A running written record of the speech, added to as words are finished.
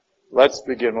Let's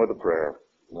begin with a prayer.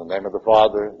 In the name of the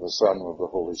Father, the Son, and of the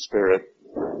Holy Spirit.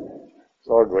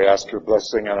 Lord, we ask your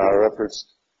blessing in our efforts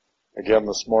again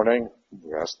this morning.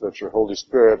 We ask that your Holy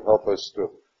Spirit help us to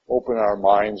open our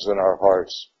minds and our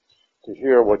hearts to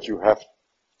hear what you have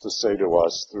to say to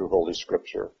us through Holy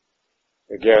Scripture.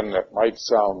 Again, that might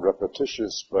sound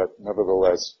repetitious, but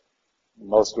nevertheless,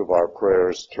 most of our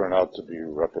prayers turn out to be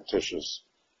repetitious,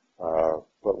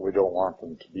 but we don't want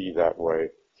them to be that way.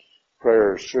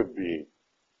 Prayers should be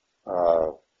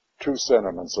true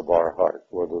sentiments of our heart,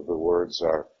 whether the words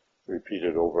are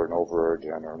repeated over and over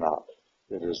again or not.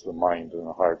 It is the mind and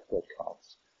the heart that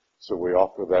counts. So we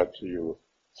offer that to you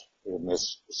in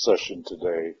this session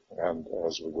today and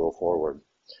as we go forward.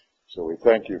 So we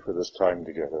thank you for this time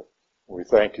together. We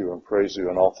thank you and praise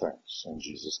you in all things. In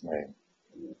Jesus' name.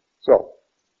 So,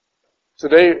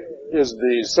 today is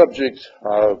the subject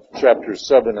of chapters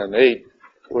 7 and 8,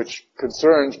 which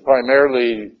concerns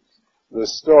primarily the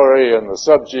story and the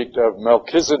subject of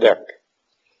Melchizedek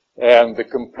and the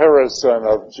comparison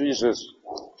of Jesus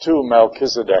to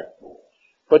Melchizedek.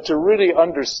 But to really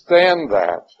understand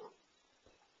that,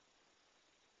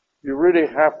 you really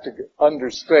have to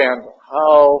understand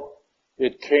how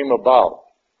it came about.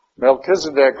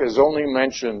 Melchizedek is only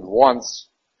mentioned once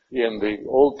in the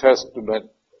Old Testament,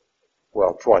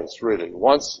 well, twice really.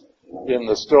 Once in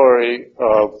the story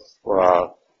of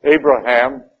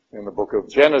Abraham in the book of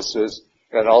Genesis,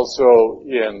 and also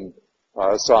in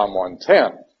Psalm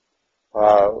 110.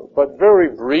 But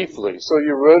very briefly, so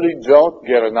you really don't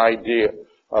get an idea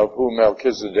of who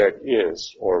Melchizedek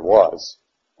is or was,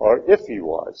 or if he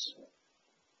was.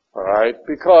 All right?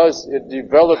 Because it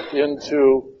developed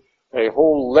into a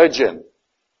whole legend.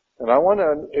 And I want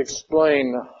to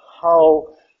explain how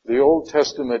the Old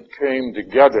Testament came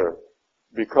together,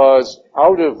 because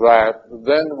out of that,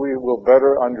 then we will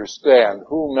better understand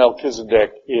who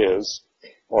Melchizedek is,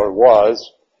 or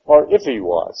was, or if he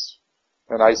was.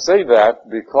 And I say that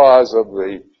because of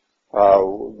the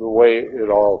way it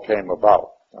all came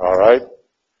about. All right?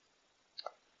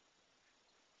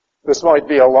 This might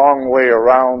be a long way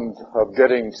around of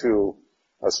getting to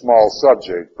a small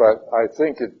subject, but I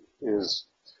think it is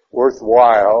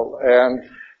worthwhile. And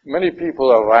many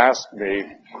people have asked me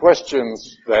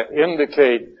questions that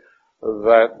indicate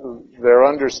that their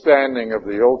understanding of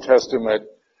the Old Testament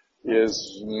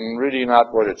is really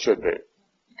not what it should be.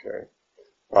 Okay.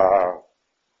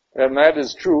 And that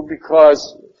is true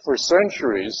because for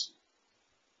centuries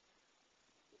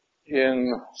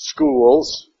in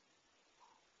schools,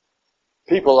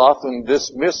 people often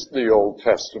dismissed the Old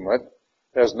Testament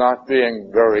as not being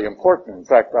very important. In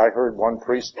fact, I heard one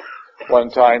priest one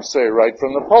time say right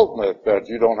from the pulpit that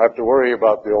you don't have to worry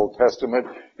about the Old Testament.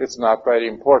 It's not that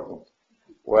important.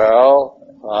 Well,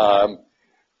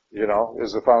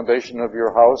 is the foundation of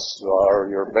your house or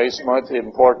your basement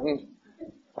important?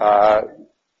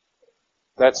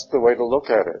 That's the way to look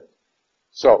at it.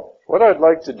 So, what I'd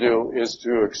like to do is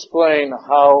to explain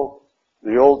how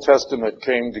the Old Testament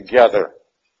came together.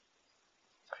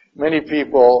 Many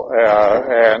people,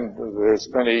 and there's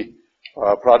many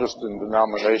Protestant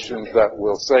denominations that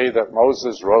will say that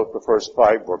Moses wrote the first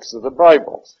 5 books of the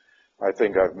Bible. I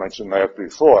think I've mentioned that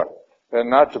before. And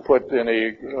not to put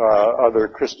any other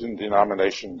Christian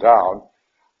denomination down,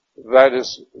 that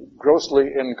is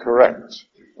grossly incorrect.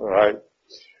 All right?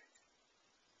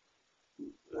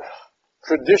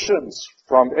 Traditions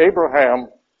from Abraham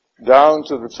down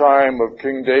to the time of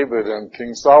King David and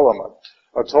King Solomon,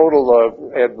 a total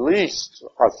of at least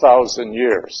 1,000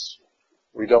 years.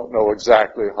 We don't know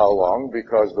exactly how long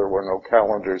because there were no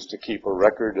calendars to keep a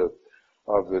record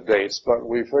of the dates, but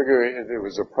we figure it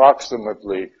was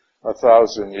approximately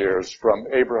 1,000 years from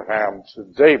Abraham to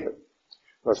David.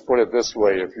 Let's put it this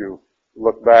way. If you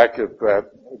look back at that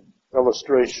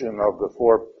illustration of the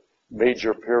 4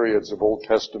 major periods of Old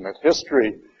Testament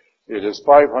history, it is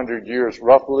 500 years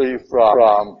roughly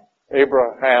from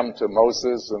Abraham to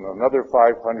Moses, and another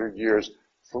 500 years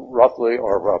roughly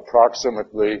or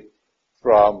approximately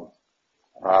from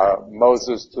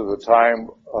Moses to the time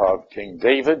of King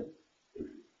David,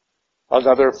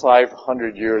 another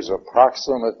 500 years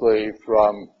approximately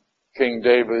from King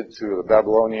David to the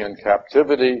Babylonian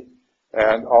captivity,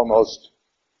 and almost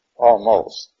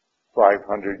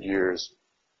 500 years,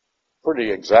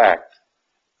 pretty exact,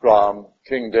 from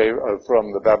King David,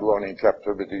 from the Babylonian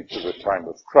captivity to the time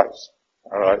of Christ.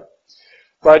 All right,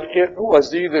 but it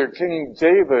was either King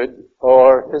David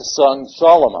or his son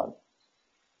Solomon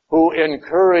who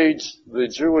encouraged the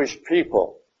Jewish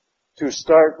people to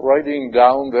start writing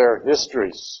down their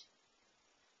histories,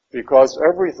 because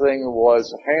everything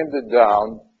was handed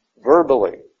down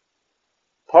verbally,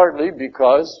 partly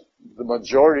because the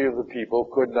majority of the people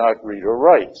could not read or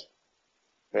write.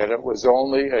 And it was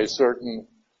only a certain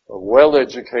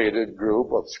well-educated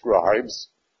group of scribes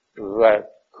that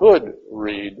could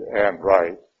read and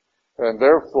write. And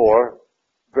therefore,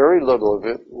 very little of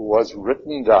it was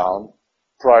written down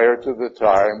prior to the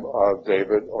time of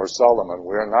David or Solomon.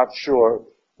 We're not sure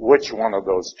which one of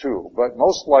those two, but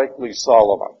most likely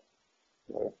Solomon.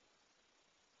 Okay.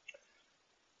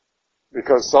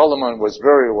 Because Solomon was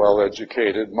very well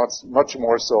educated, much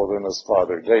more so than his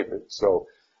father David. So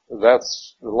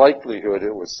that's the likelihood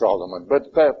it was Solomon.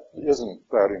 But that isn't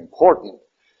that important.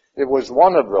 It was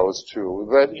one of those two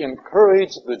that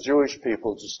encouraged the Jewish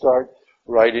people to start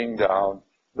writing down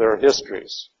their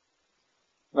histories.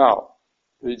 Now,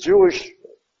 the Jewish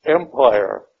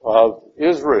empire of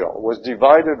Israel was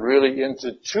divided really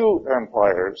into two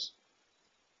empires.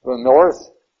 The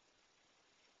north,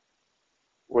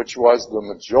 which was the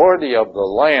majority of the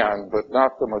land, but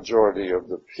not the majority of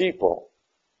the people,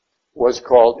 was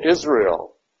called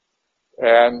Israel.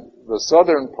 And the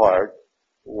southern part,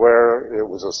 where it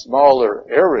was a smaller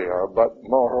area, but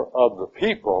more of the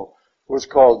people, was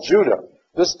called Judah.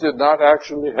 This did not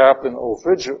actually happen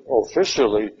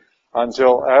officially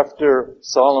until after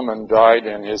Solomon died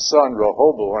and his son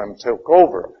Rehoboam took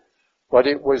over. But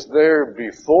it was there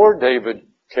before David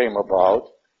came about,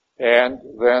 and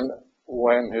then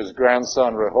when his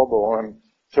grandson Rehoboam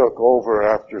took over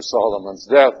after Solomon's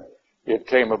death, it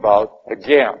came about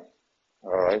again.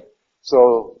 All right?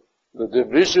 So the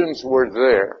divisions were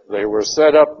there. They were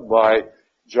set up by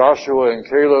Joshua and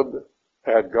Caleb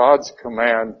at God's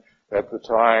command at the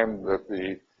time that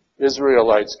the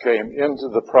Israelites came into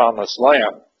the promised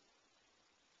land.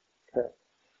 Okay.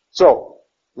 So,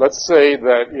 let's say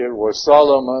that it was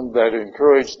Solomon that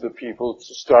encouraged the people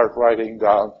to start writing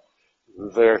down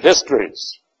their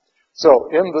histories. So,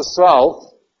 in the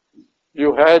south,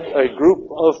 you had a group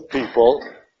of people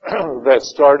that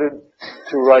started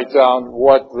to write down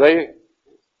what they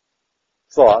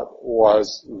thought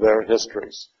was their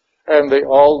histories. And they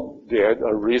all did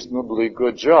a reasonably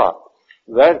good job.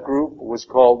 That group was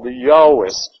called the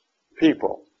Yahwist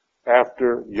people,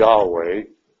 after Yahweh,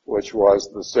 which was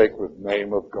the sacred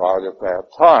name of God at that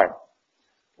time.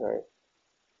 Okay.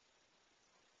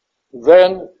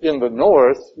 Then, in the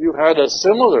north, you had a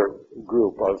similar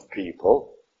group of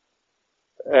people,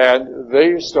 and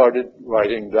they started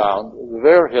writing down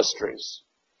their histories.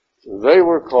 They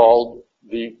were called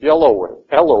the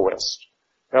Elohist.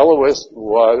 Elohist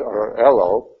was, or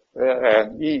Elo,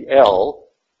 and E-L.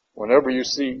 Whenever you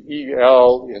see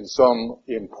E-L in some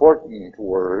important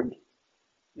word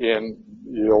in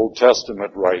the Old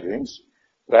Testament writings,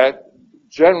 that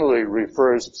generally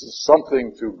refers to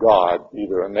something to God,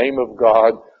 either a name of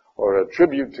God or a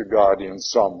tribute to God in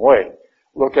some way.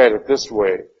 Look at it this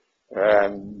way,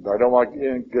 and I don't want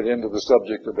to get into the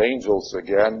subject of angels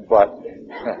again, but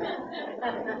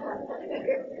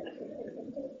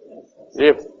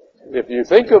if you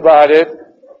think about it,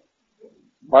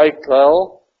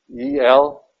 Michael,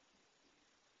 E-L,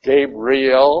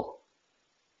 Gabriel,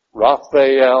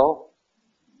 Raphael,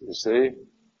 you see?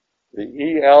 The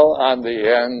E-L on the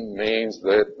end means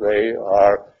that they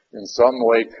are in some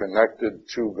way connected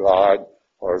to God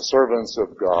or servants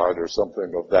of God or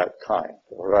something of that kind,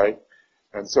 all right?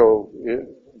 And so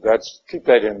keep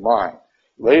that in mind.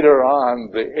 Later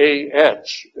on, the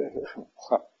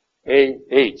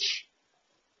A-H,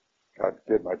 got to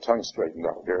get my tongue straightened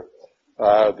out here.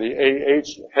 The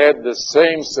A-H had the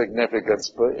same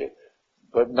significance,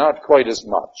 but not quite as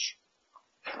much.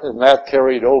 And that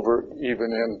carried over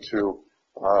even into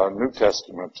New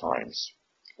Testament times.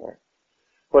 Okay.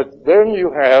 But then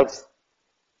you have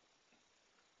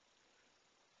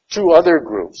two other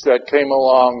groups that came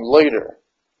along later.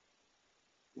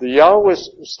 The Yahwists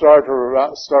started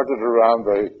around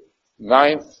the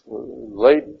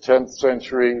late 10th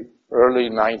century, early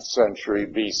 9th century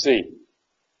BC.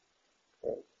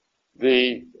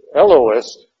 The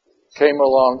Elohist came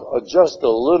along just a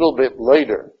little bit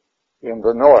later in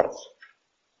the north.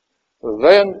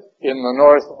 Then in the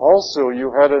north also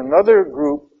you had another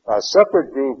group, a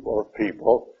separate group of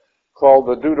people called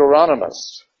the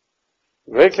Deuteronomists.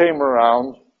 They came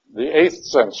around the 8th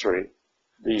century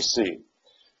BC.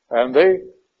 And they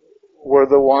were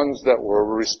the ones that were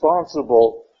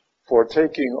responsible for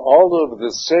taking all of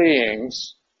the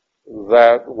sayings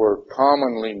that were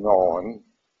commonly known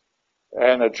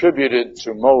and attributed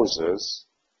to Moses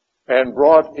and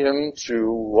brought into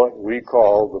what we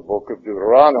call the book of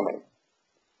Deuteronomy.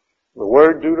 The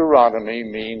word Deuteronomy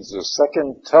means the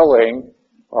second telling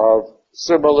of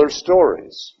similar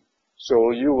stories.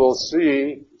 So you will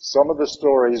see some of the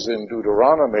stories in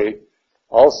Deuteronomy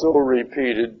also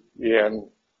repeated in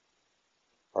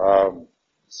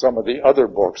some of the other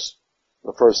books,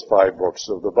 the first 5 books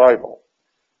of the Bible.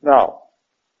 Now,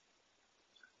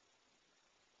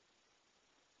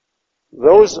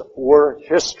 those were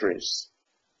histories.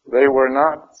 They were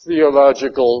not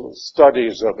theological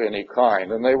studies of any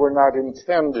kind, and they were not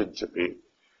intended to be.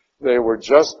 They were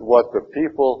just what the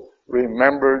people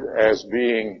remembered as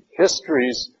being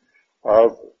histories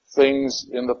of things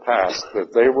in the past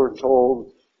that they were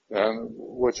told and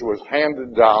which was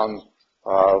handed down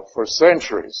for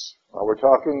centuries. Now we're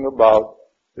talking about,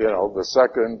 the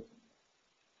second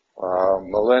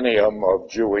millennium of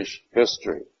Jewish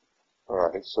history. All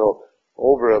right, so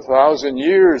over 1,000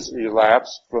 years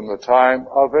elapsed from the time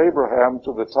of Abraham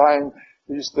to the time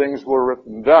these things were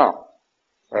written down.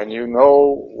 And you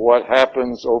know what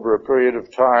happens over a period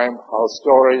of time, how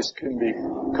stories can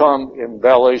become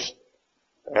embellished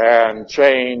and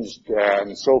changed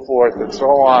and so forth and so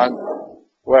on.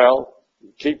 Well,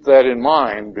 keep that in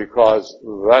mind because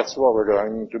that's what we're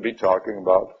going to be talking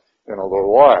about in a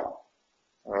little while.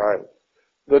 All right.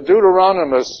 The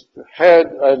Deuteronomists had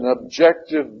an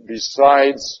objective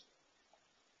besides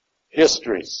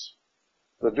histories.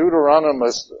 The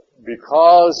Deuteronomists,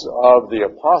 because of the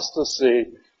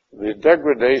apostasy, the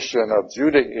degradation of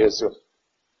Judaism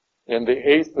in the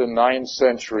 8th and 9th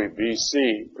century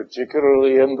BC,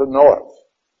 particularly in the north,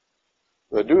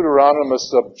 the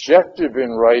Deuteronomists' objective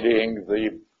in writing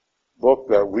the book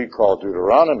that we call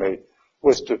Deuteronomy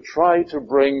was to try to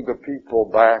bring the people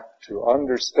back to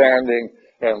understanding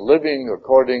and living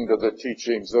according to the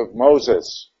teachings of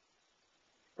Moses.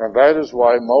 And that is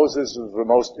why Moses is the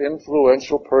most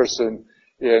influential person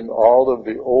in all of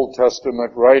the Old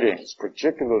Testament writings,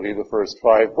 particularly the first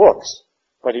 5 books.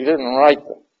 But he didn't write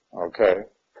them, okay?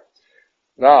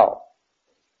 Now,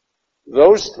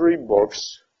 those 3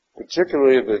 books,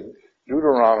 particularly the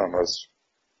Deuteronomists,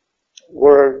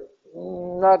 were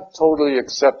not totally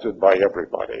accepted by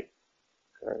everybody.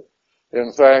 Okay?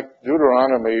 In fact,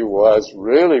 Deuteronomy was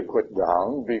really put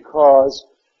down because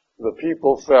the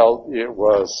people felt it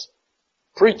was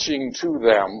preaching to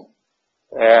them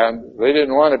and they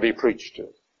didn't want to be preached to.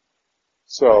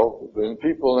 So the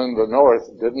people in the north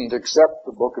didn't accept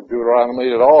the book of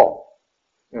Deuteronomy at all.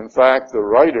 In fact, the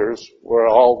writers were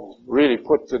all really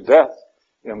put to death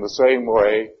in the same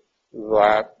way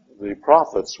that the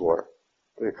prophets were,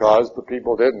 because the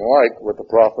people didn't like what the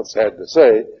prophets had to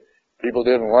say. People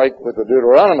didn't like what the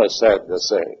Deuteronomists had to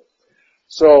say.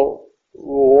 So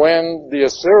when the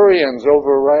Assyrians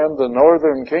overran the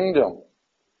northern kingdom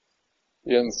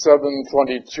in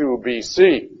 722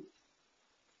 BC,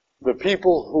 the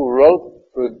people who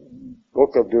wrote the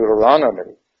book of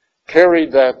Deuteronomy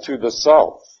carried that to the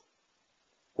south,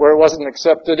 where it wasn't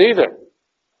accepted either.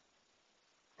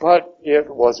 But it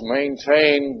was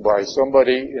maintained by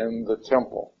somebody in the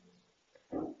temple.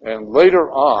 And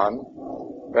later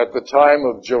on, at the time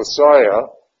of Josiah,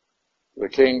 the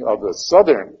king of the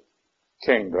southern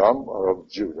kingdom of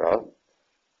Judah,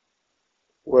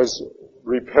 was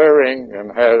repairing and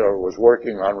was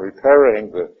working on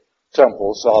repairing the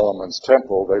temple, Solomon's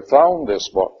temple. They found this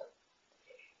book.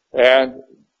 And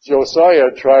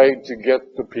Josiah tried to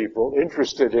get the people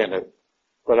interested in it.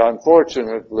 But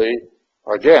unfortunately,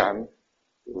 again,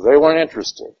 they weren't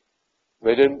interested.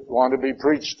 They didn't want to be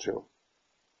preached to.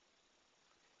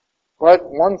 But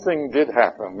one thing did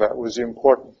happen that was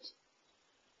important.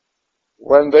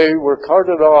 When they were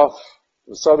carted off,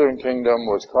 the southern kingdom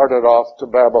was carted off to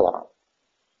Babylon.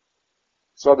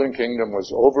 Southern kingdom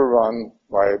was overrun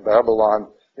by Babylon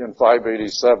in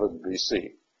 587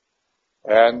 BC.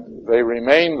 And they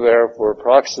remained there for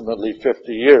approximately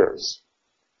 50 years.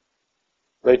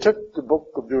 They took the book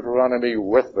of Deuteronomy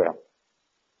with them.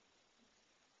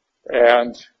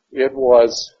 And it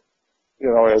was,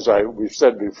 as we've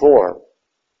said before,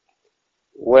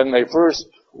 when they first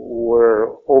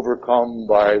were overcome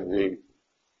by the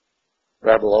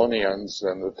Babylonians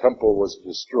and the temple was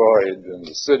destroyed and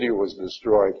the city was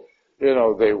destroyed,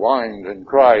 they whined and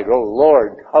cried, "Oh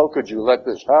Lord, how could you let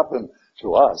this happen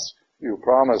to us? You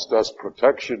promised us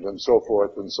protection," and so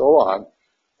forth and so on.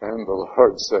 And the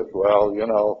Lord said, "Well,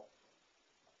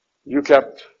 you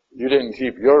didn't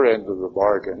keep your end of the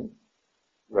bargain.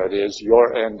 That is,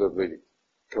 your end of the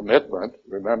commitment."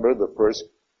 Remember, the first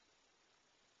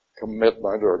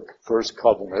commitment or first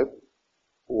covenant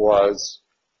was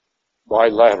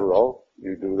bilateral.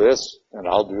 You do this and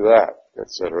I'll do that,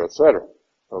 etc., etc.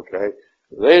 Okay?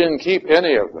 They didn't keep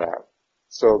any of that.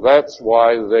 So that's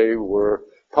why they were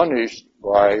punished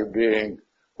by being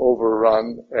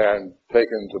overrun and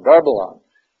taken to Babylon.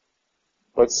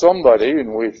 But somebody,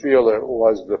 and we feel it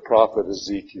was the prophet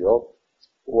Ezekiel,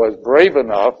 was brave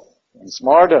enough and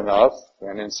smart enough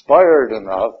and inspired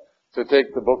enough to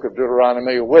take the book of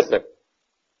Deuteronomy with it.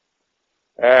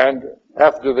 And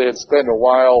after they had spent a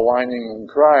while whining and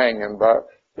crying in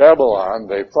Babylon,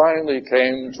 they finally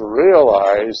came to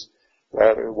realize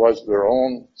that it was their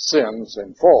own sins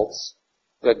and faults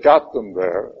that got them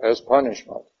there as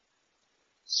punishment.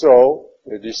 So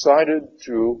they decided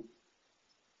to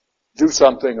do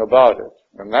something about it.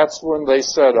 And that's when they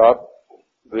set up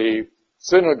the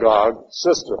synagogue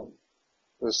system.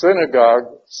 The synagogue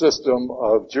system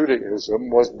of Judaism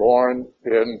was born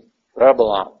in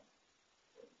Babylon,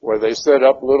 where they set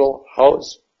up little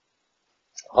houses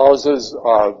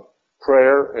of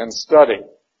prayer and study.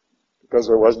 Because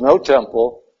there was no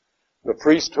temple, the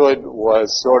priesthood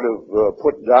was sort of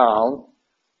put down,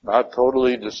 not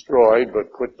totally destroyed,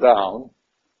 but put down.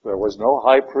 There was no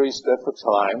high priest at the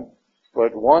time,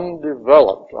 but one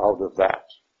developed out of that.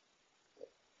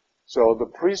 So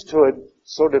the priesthood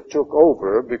sort of took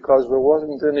over because there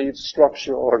wasn't any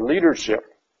structure or leadership.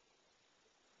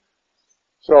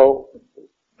 So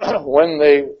when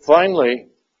they finally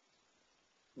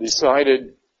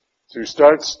decided to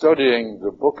start studying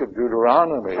the book of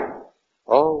Deuteronomy,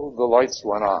 oh, the lights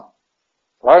went on.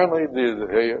 Finally,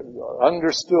 they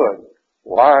understood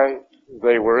why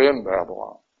they were in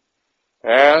Babylon.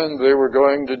 And they were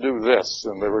going to do this,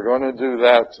 and they were going to do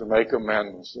that to make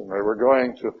amends, and they were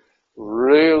going to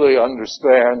really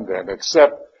understand and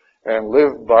accept and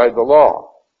live by the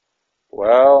law.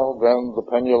 Well, then the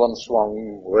pendulum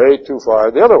swung way too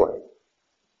far the other way.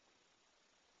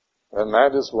 And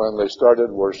that is when they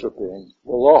started worshiping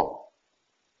the law.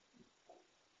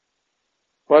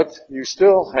 But you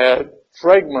still had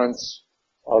fragments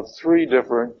of three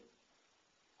different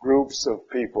groups of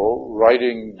people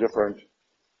writing different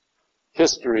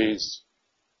histories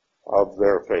of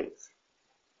their faith.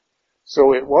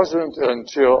 So it wasn't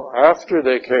until after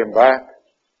they came back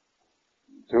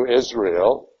to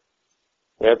Israel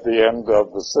at the end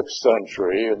of the 6th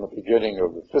century and the beginning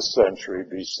of the 5th century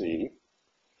BC,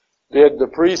 did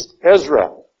the priest Ezra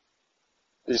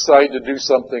decide to do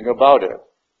something about it.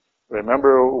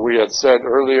 Remember, we had said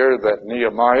earlier that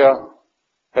Nehemiah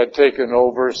had taken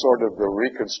over sort of the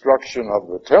reconstruction of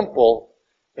the temple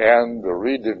and the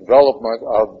redevelopment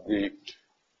of the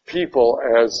people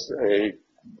as a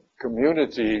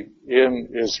community in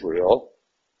Israel.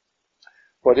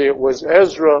 But it was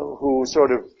Ezra who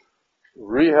sort of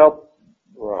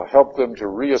helped them to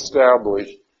reestablish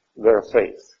their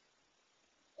faith.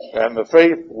 And the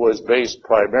faith was based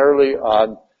primarily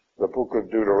on the book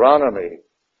of Deuteronomy.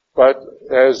 But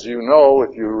as you know,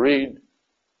 if you read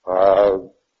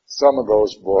some of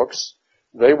those books,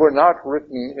 they were not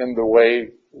written in the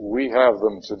way we have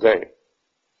them today.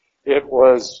 It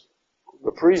was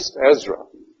the priest Ezra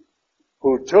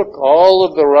who took all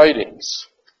of the writings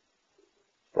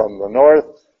from the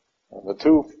north, and the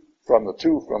two from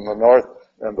the north,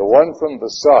 and the one from the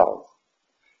south.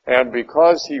 And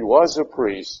because he was a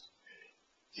priest,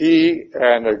 he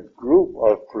and a group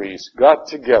of priests got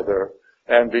together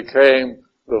and became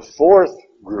the fourth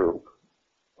group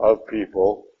of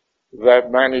people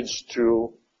that managed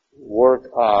to work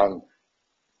on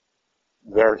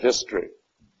their history,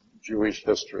 Jewish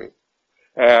history,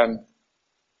 and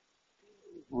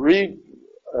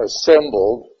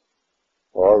reassembled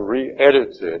or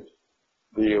re-edited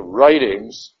the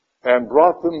writings and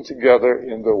brought them together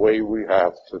in the way we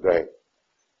have today.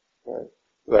 Okay.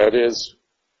 That is,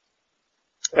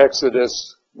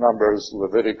 Exodus, Numbers,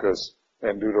 Leviticus,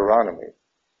 and Deuteronomy.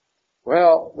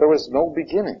 Well, there was no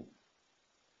beginning.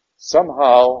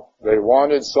 Somehow they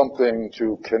wanted something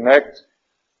to connect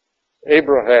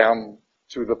Abraham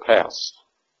to the past.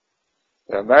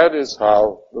 And that is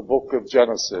how the book of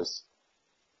Genesis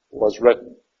was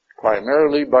written,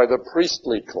 primarily by the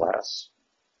priestly class.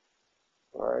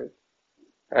 Right?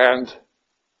 And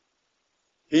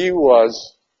he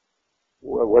was,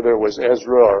 whether it was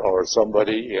Ezra or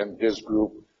somebody in his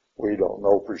group, we don't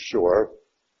know for sure.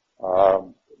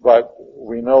 But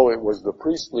we know it was the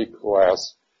priestly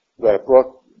class that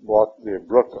brought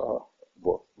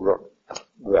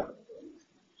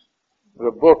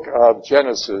the book of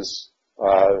Genesis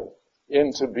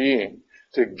into being,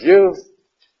 to give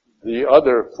the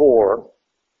other four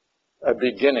a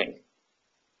beginning.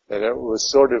 And it was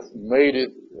sort of made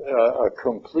it a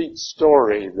complete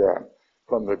story then,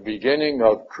 from the beginning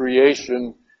of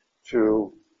creation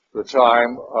to the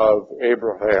time of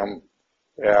Abraham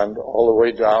and all the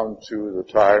way down to the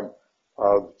time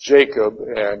of Jacob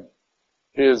and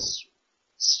his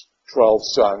 12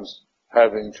 sons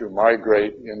having to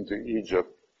migrate into Egypt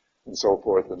and so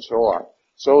forth and so on.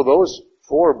 So those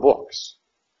four books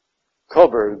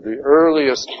covered the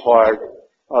earliest part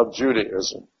of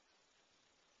Judaism.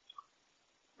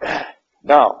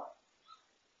 Now,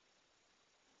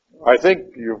 I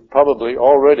think you probably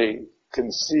already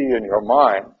can see in your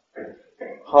mind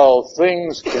how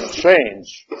things can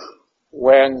change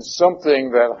when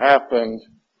something that happened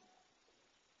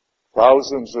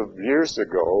thousands of years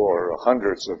ago, or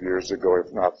hundreds of years ago,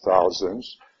 if not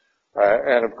thousands,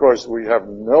 and of course we have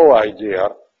no idea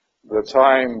the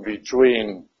time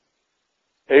between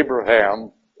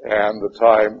Abraham and the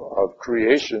time of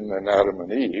creation in Adam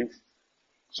and Eve.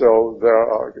 So there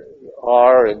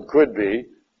are and could be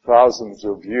thousands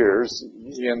of years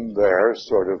in there,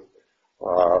 sort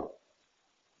of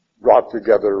brought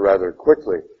together rather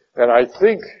quickly. And I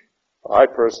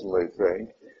personally think,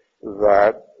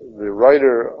 that the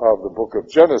writer of the book of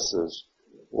Genesis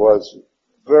was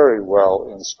very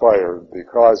well inspired,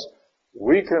 because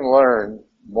we can learn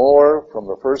more from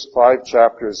the first 5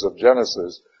 chapters of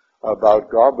Genesis about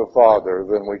God the Father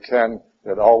than we can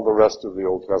in all the rest of the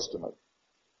Old Testament.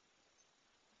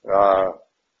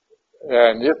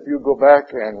 And if you go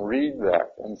back and read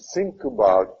that and think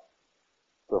about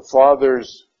the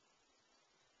Father's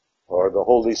or the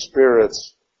Holy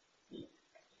Spirit's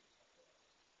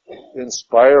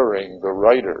inspiring the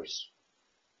writers,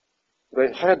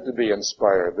 they had to be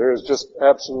inspired. There is just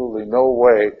absolutely no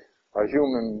way a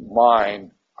human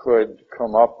mind could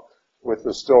come up with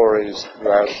the stories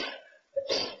that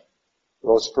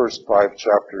those first 5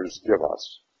 chapters give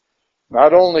us.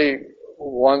 Not only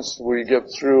once we get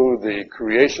through the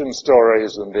creation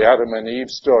stories and the Adam and Eve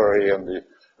story and the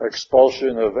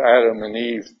expulsion of Adam and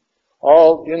Eve,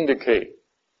 all indicate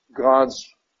God's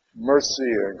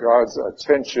mercy and God's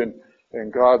attention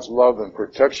and God's love and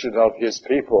protection of His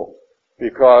people,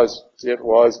 because it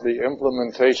was the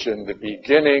implementation, the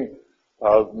beginning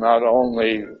of not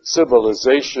only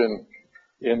civilization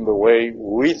in the way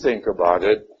we think about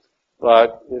it,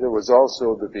 but it was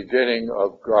also the beginning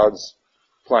of God's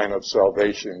plan of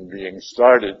salvation being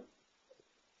started.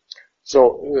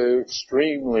 So,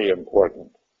 extremely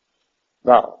important.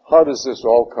 Now, how does this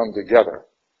all come together?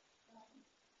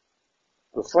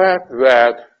 The fact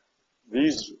that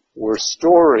these were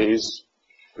stories,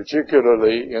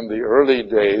 particularly in the early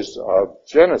days of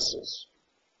Genesis,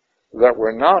 that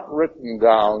were not written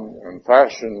down and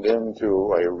fashioned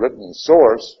into a written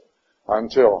source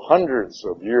until hundreds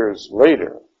of years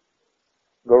later,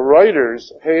 the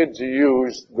writers had to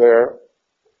use their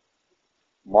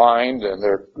mind and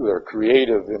their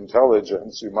creative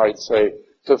intelligence, you might say,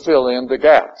 to fill in the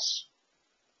gaps.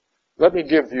 Let me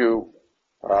give you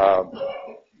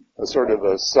a sort of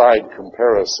a side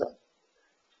comparison.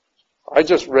 I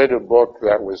just read a book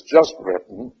that was just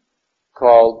written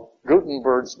called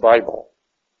Gutenberg's Bible.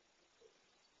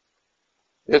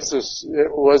 It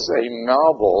was a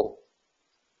novel,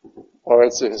 or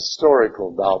it's a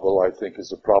historical novel, I think is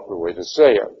the proper way to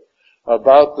say it,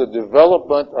 about the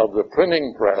development of the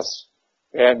printing press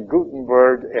and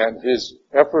Gutenberg and his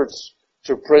efforts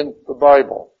to print the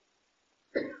Bible.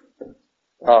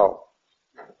 Now,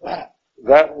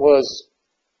 that was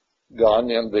done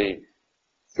in the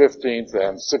 15th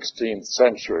and 16th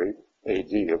century,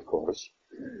 AD, of course.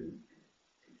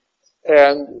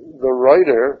 And the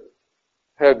writer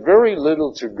had very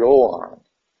little to go on,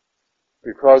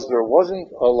 because there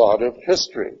wasn't a lot of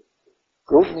history.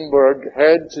 Gutenberg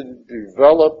had to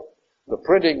develop the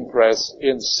printing press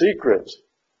in secret,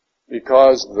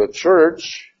 because the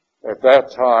church at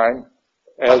that time,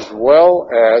 as well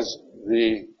as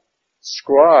the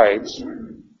scribes,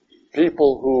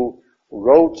 people who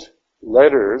wrote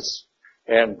letters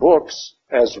and books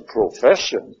as a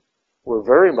profession, were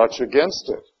very much against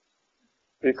it,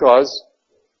 because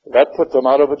that put them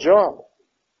out of a job.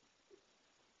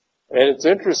 And it's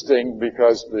interesting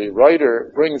because the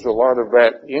writer brings a lot of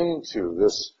that into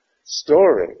this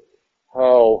story,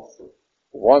 how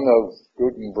one of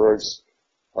Gutenberg's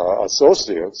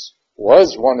associates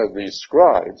was one of these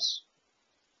scribes,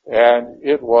 and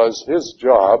it was his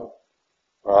job,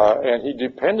 and he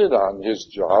depended on his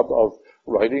job of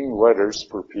writing letters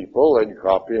for people and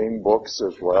copying books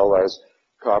as well as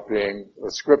copying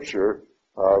the scripture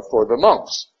for the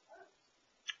monks.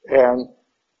 And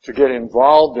to get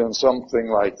involved in something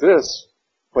like this,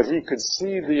 but he could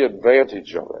see the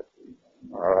advantage of it.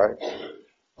 All right?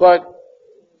 But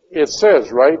it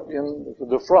says right in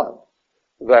the front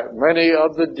that many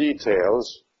of the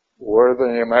details were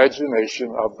the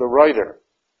imagination of the writer.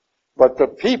 But the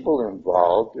people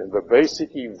involved in the basic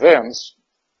events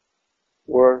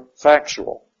were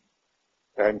factual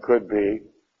and could be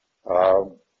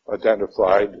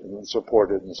identified and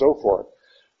supported and so forth.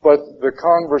 But the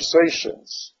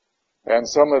conversations and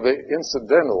some of the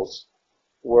incidentals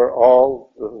were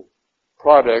all the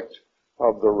product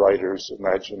of the writer's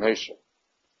imagination.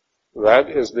 That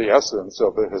is the essence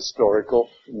of a historical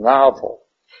novel,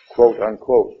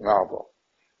 quote-unquote novel.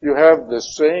 You have the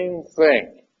same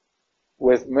thing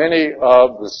with many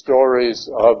of the stories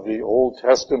of the Old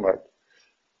Testament,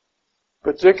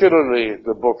 particularly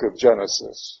the book of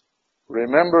Genesis.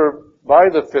 Remember, by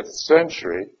the 5th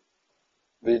century,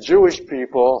 the Jewish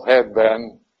people had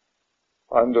been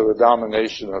under the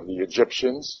domination of the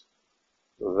Egyptians,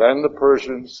 then the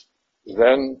Persians,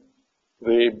 then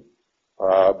the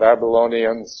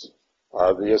Babylonians,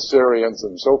 the Assyrians,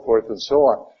 and so forth and so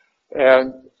on.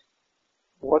 And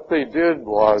what they did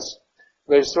was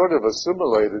they sort of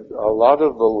assimilated a lot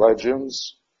of the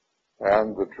legends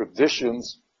and the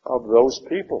traditions of those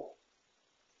people.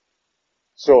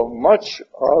 So much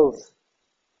of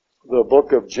the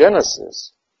book of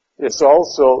Genesis is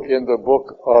also in the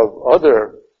book of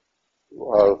other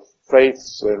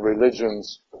faiths and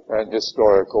religions and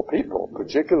historical people,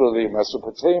 particularly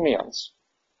Mesopotamians.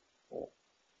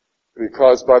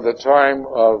 Because by the time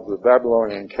of the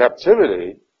Babylonian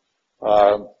captivity,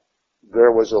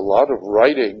 there was a lot of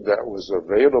writing that was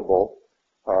available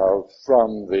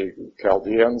from the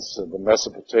Chaldeans and the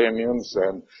Mesopotamians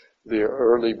and the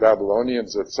early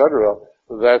Babylonians, etc.,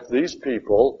 that these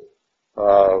people,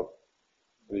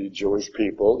 the Jewish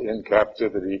people in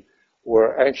captivity,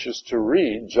 were anxious to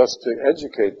read just to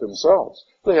educate themselves.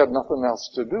 They had nothing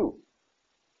else to do.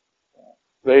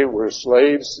 They were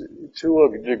slaves to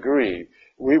a degree.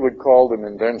 We would call them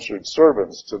indentured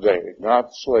servants today,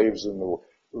 not slaves in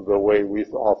the way we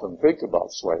often think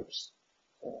about slaves.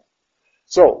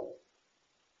 So,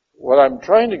 what I'm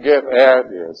trying to get at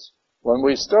is, when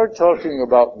we start talking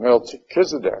about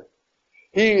Melchizedek,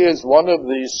 he is one of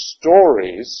these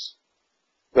stories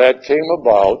that came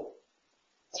about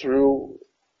through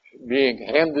being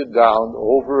handed down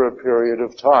over a period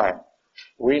of time.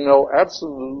 We know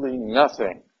absolutely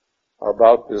nothing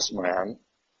about this man.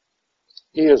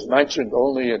 He is mentioned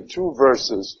only in 2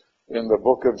 verses in the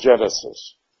book of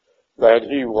Genesis, that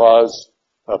he was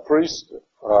a priest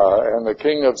and the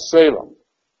king of Salem.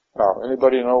 Now,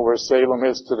 anybody know where Salem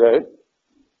is today?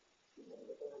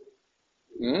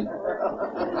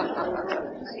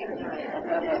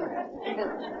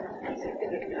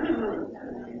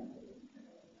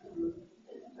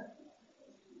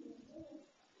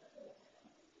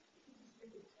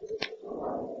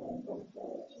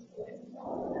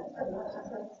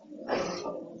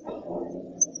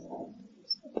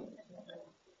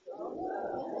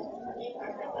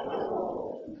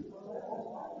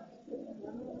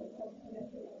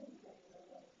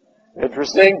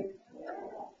 Interesting?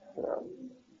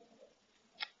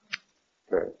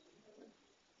 Okay.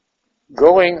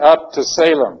 Going up to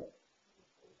Salem.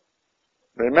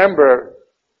 Remember,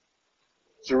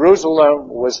 Jerusalem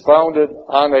was founded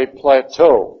on a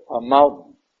plateau, a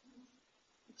mountain.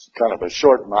 It's kind of a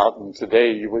short mountain.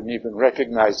 Today you wouldn't even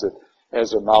recognize it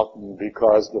as a mountain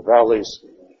because the valleys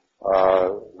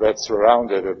that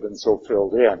surround it have been so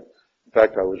filled in. In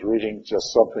fact, I was reading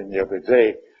just something the other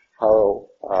day, how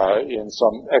in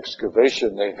some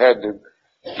excavation they had to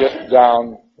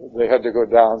go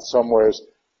down somewhere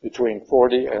between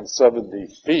 40 and 70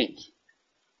 feet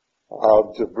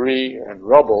of debris and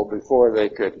rubble before they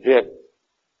could hit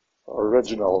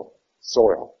original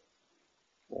soil.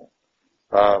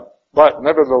 But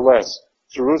nevertheless,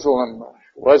 Jerusalem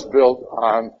was built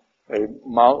on a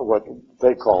mountain, what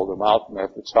they called a mountain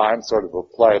at the time, sort of a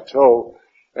plateau.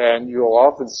 And you'll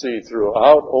often see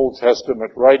throughout Old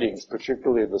Testament writings,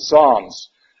 particularly the Psalms,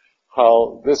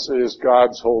 how this is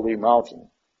God's holy mountain.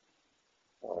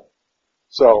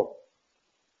 So,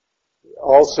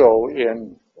 also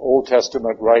in Old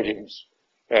Testament writings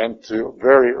and to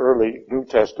very early New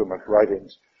Testament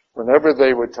writings, whenever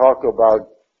they would talk about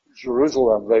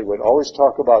Jerusalem, they would always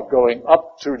talk about going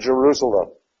up to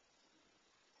Jerusalem,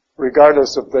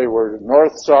 regardless if they were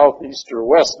north, south, east, or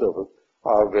west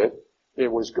of it. It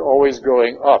was always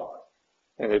going up.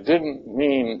 And it didn't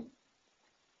mean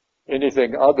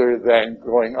anything other than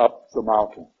going up the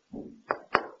mountain.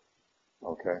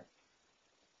 Okay.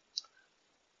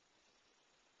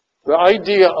 The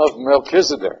idea of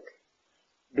Melchizedek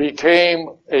became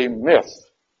a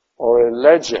myth or a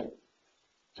legend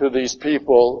to these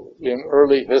people in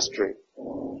early history.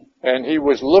 And he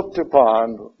was looked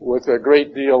upon with a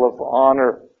great deal of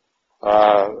honor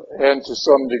and to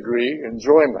some degree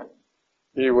enjoyment.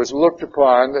 He was looked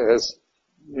upon as,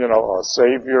 a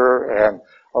savior and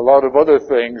a lot of other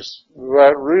things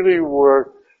that really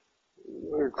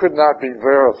could not be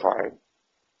verified.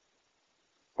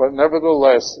 But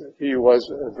nevertheless, he was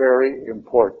a very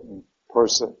important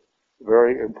person,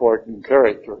 very important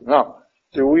character. Now,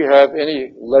 do we have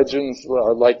any legends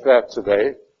like that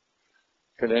today?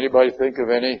 Can anybody think of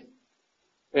any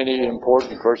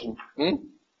important person?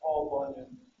 Paul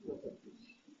Bunyan.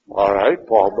 All right,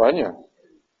 Paul Bunyan.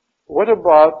 What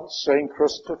about Saint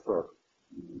Christopher?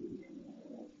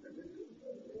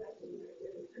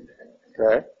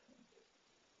 Okay.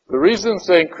 The reason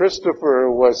Saint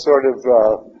Christopher was sort of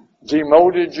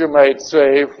demoted, you might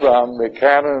say, from the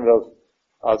canon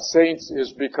of saints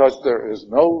is because there is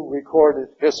no recorded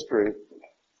history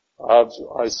of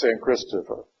Saint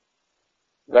Christopher.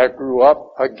 That grew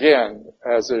up again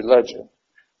as a legend.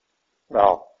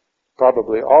 Now,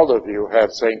 probably all of you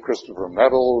have St. Christopher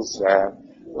medals and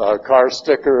car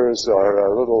stickers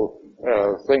or little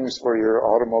things for your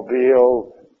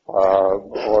automobile,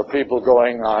 or people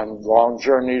going on long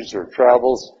journeys or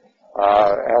travels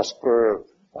ask for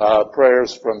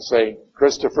prayers from St.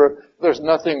 Christopher. There's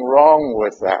nothing wrong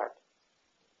with that.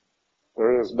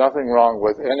 There is nothing wrong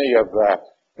with any of that,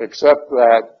 except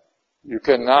that you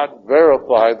cannot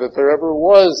verify that there ever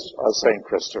was a St.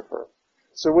 Christopher.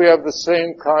 So we have the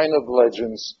same kind of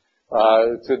legends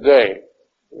today.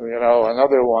 You know,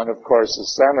 another one, of course,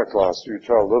 is Santa Claus. You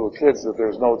tell little kids that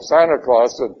there's no Santa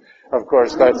Claus, and of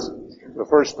course that's the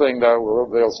first thing that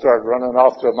they'll start running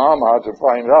off to Mama to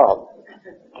find out.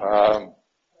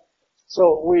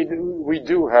 So we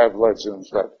do have legends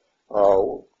that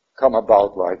come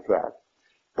about like that.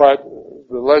 But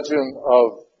the legend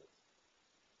of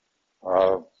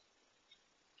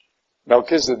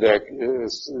Melchizedek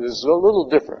is a little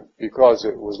different because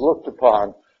it was looked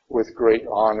upon with great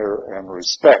honor and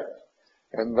respect.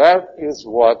 And that is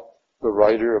what the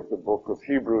writer of the book of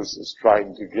Hebrews is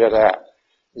trying to get at,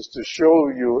 is to show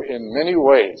you in many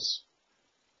ways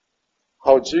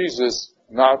how Jesus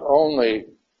not only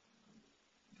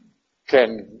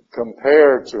can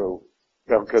compare to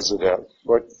Melchizedek,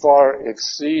 but far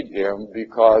exceed him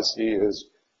because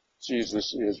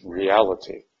Jesus is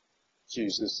reality.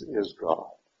 Jesus is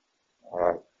God. All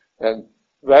right. And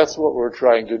that's what we're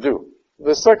trying to do.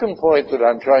 The second point that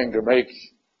I'm trying to make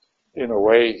in a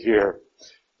way here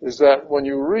is that when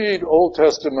you read Old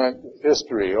Testament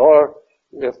history, or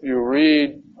if you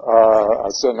read a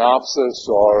synopsis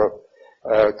or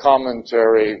a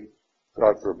commentary,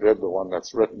 God forbid the one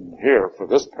that's written here for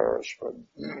this parish, but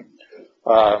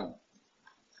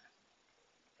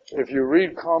if you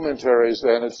read commentaries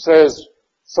and it says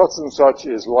such and such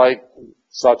is like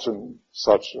such and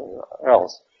such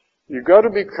else, you've got to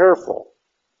be careful.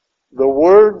 The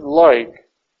word like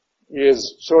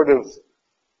is sort of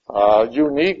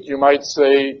unique, you might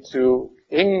say, to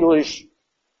English,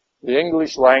 the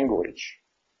English language.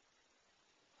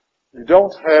 You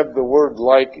don't have the word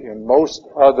like in most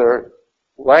other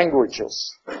languages.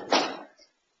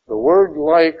 The word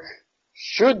like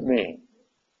should mean,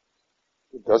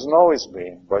 it doesn't always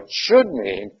mean, but should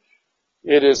mean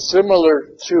it is similar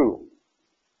to.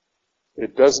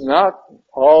 It does not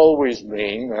always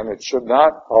mean, and it should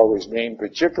not always mean,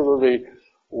 particularly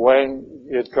when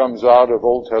it comes out of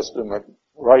Old Testament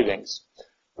writings,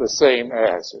 the same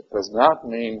as. It does not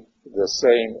mean the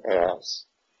same as.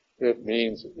 It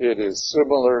means it is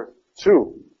similar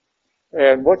to.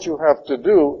 And what you have to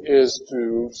do is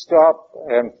to stop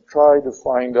and try to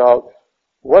find out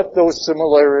what those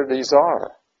similarities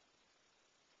are.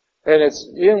 And it's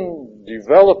in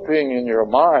developing in your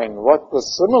mind what the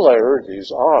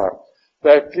similarities are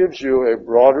that gives you a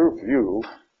broader view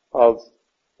of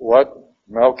what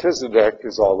Melchizedek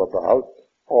is all about,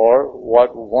 or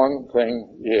what one thing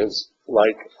is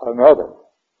like another.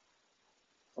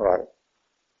 Right.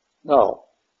 Now,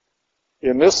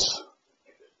 in this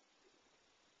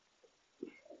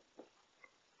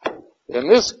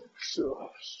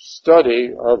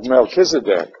study of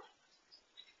Melchizedek,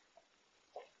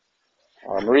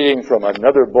 I'm reading from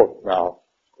another book now.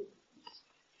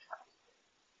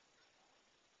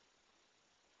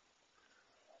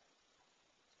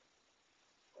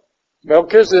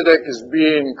 Melchizedek is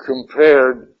being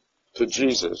compared to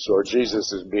Jesus, or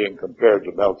Jesus is being compared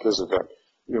to Melchizedek,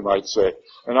 you might say.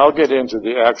 And I'll get into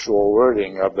the actual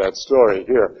wording of that story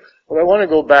here. But I want to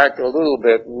go back a little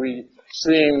bit. We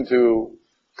seem to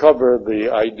cover the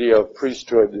idea of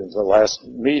priesthood in the last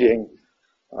meeting,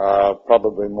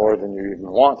 probably more than you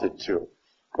even wanted to.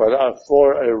 But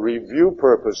for a review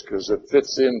purpose, because it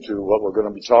fits into what we're going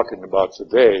to be talking about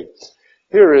today,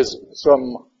 here is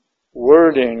some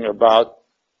wording about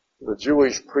the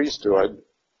Jewish priesthood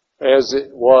as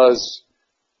it was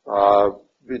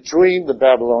between the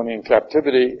Babylonian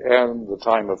captivity and the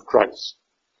time of Christ.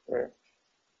 Okay.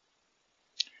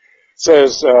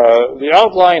 says, the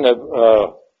outline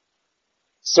of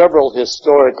several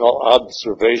historical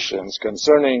observations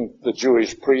concerning the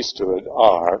Jewish priesthood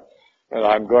are, and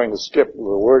I'm going to skip the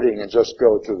wording and just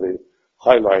go to the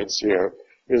highlights here,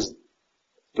 is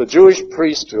the Jewish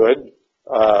priesthood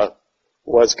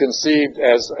was conceived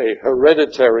as a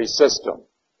hereditary system.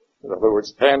 In other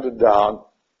words, handed down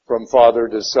from father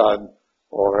to son,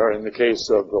 or in the case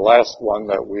of the last one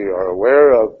that we are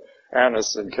aware of,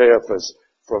 Annas and Caiaphas,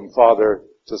 from father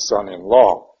to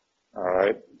son-in-law. All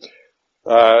right.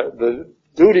 The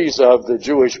duties of the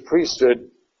Jewish priesthood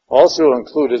also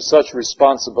included such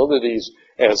responsibilities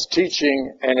as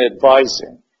teaching and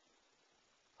advising,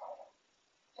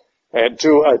 and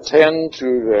to attend to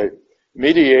the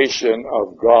mediation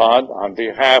of God on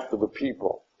behalf of the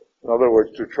people. In other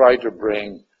words, to try to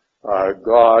bring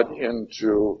God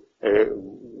into a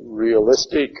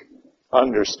realistic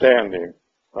understanding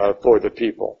for the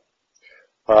people.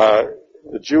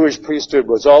 The Jewish priesthood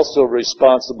was also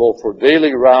responsible for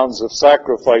daily rounds of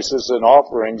sacrifices and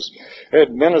offerings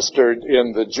administered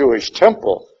in the Jewish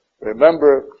temple.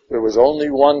 Remember, there was only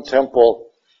one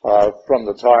temple from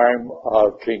the time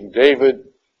of King David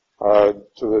to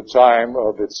the time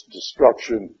of its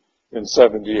destruction in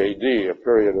 70 AD, a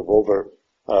period of over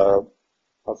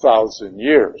 1,000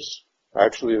 years.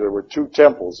 Actually, there were two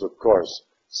temples, of course,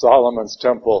 Solomon's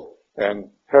temple and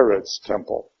Herod's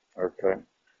temple. Okay.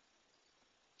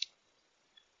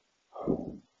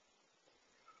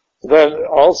 Then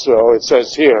also it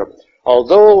says here,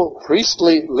 although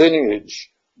priestly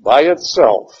lineage by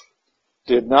itself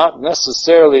did not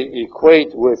necessarily equate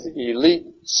with elite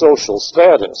social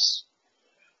status,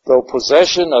 though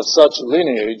possession of such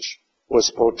lineage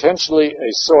was potentially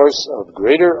a source of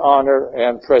greater honor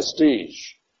and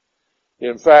prestige.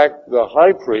 In fact, the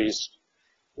high priest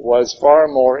was far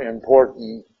more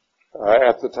important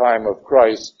at the time of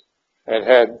Christ and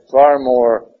had far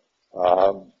more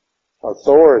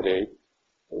authority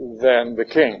than the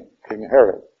king, King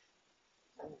Herod.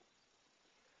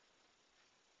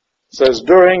 It says,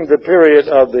 during the period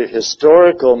of the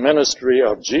historical ministry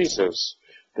of Jesus,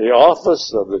 the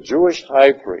office of the Jewish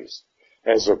high priest,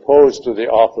 as opposed to the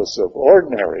office of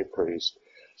ordinary priest,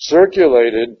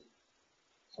 circulated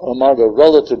among a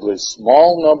relatively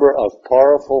small number of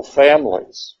powerful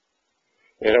families.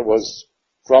 And it was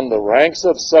from the ranks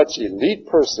of such elite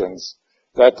persons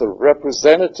that the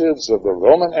representatives of the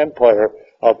Roman Empire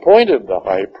appointed the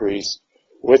high priest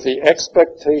with the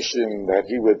expectation that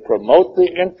he would promote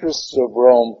the interests of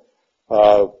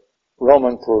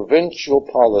Roman provincial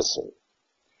policy.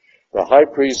 The high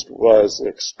priest was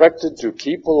expected to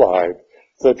keep alive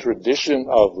the tradition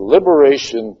of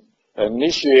liberation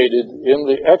initiated in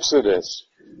the Exodus,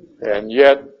 and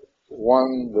yet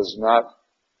one does not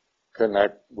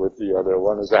connect with the other.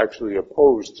 One is actually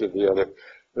opposed to the other.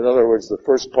 In other words, the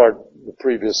first part of the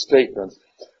previous statement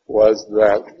was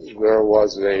that there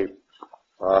was a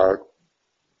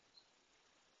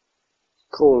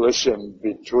coalition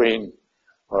between,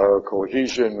 or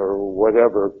cohesion or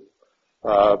whatever,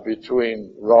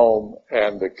 between Rome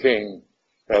and the king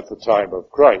at the time of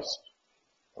Christ.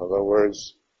 In other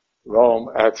words, Rome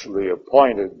actually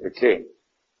appointed the king.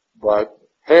 But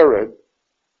Herod,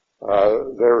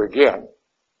 there again,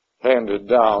 handed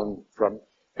down from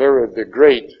Herod the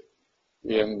Great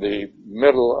in the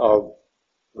middle of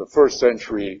the first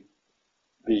century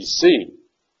BC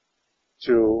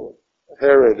to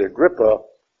Herod Agrippa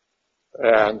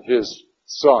and his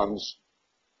sons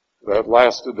that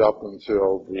lasted up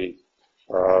until the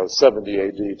 70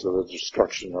 AD to the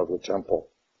destruction of the temple.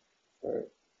 Okay.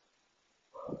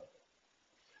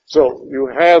 So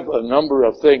you have a number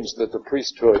of things that the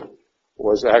priesthood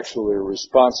was actually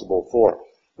responsible for.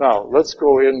 Now, let's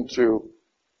go into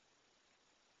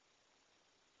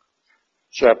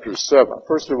chapter 7.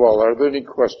 First of all, are there any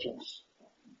questions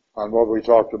on what we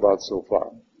talked about so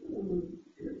far?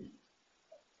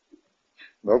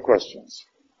 No questions.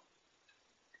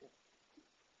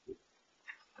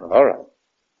 All right.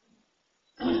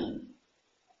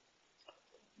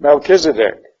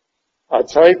 Melchizedek, a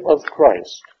type of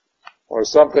Christ, or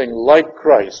something like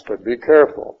Christ, but be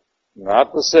careful,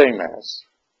 not the same as.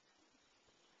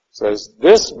 Says,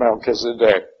 this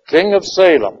Melchizedek, king of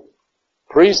Salem,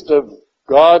 priest of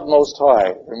God Most High,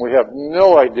 and we have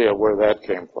no idea where that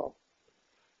came from,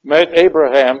 met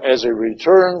Abraham as a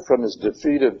return from his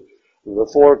defeat of the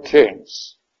four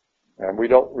kings, and we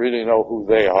don't really know who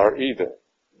they are either,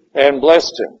 and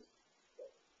blessed him.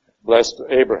 Blessed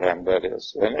Abraham, that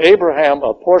is. And Abraham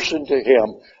apportioned to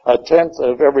him a tenth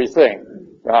of everything.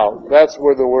 Now, that's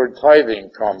where the word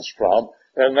tithing comes from,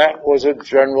 and that was a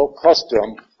general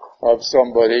custom of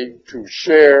somebody to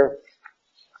share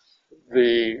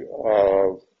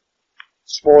the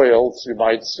spoils, you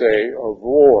might say, of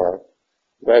war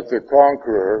that the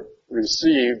conqueror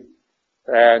received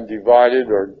and divided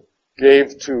or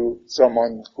gave to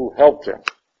someone who helped him.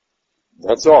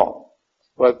 That's all.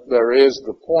 But there is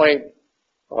the point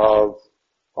of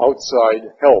outside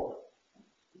help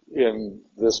in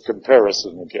this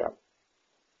comparison again.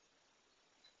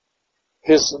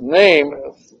 His name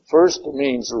first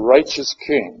means righteous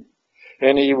king,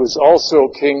 and he was also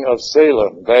king of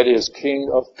Salem, that is, king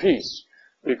of peace,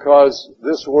 because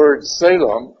this word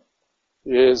Salem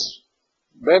is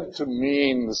meant to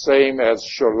mean the same as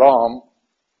shalom,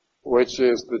 which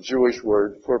is the Jewish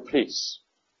word for peace.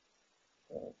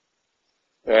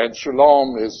 And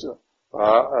shalom is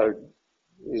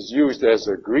used as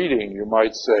a greeting, you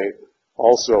might say,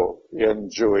 also in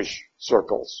Jewish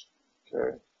circles.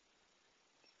 Okay.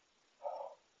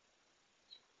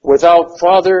 Without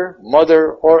father,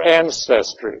 mother, or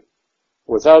ancestry,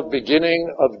 without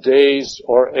beginning of days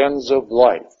or ends of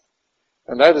life.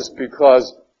 And that is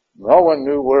because no one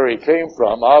knew where he came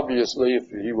from. Obviously, if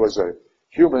he was a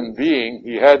human being,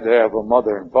 he had to have a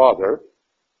mother and father.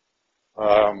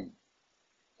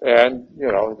 And,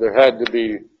 there had to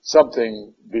be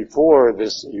something before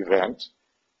this event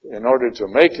in order to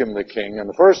make him the king in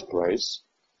the first place.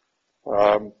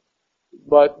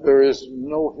 But there is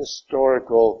no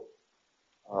historical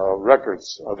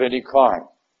records of any kind.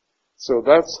 So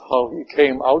that's how he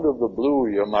came out of the blue,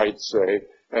 you might say,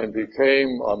 and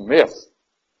became a myth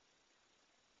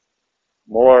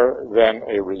more than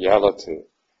a reality.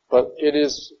 But it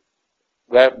is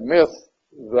that myth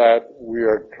that we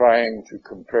are trying to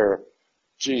compare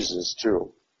Jesus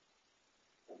to.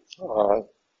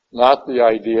 Not the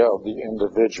idea of the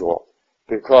individual.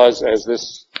 Because as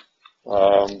this,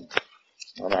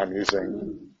 and I'm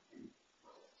using,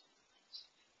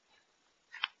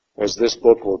 as this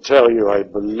book will tell you, I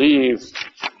believe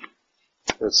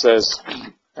it says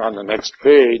on the next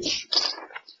page,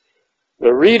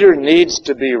 the reader needs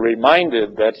to be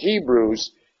reminded that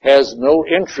Hebrews has no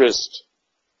interest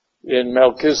in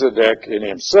Melchizedek in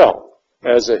himself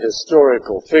as a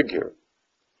historical figure.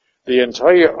 The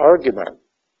entire argument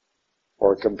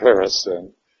or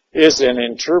comparison is an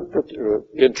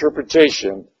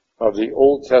interpretation of the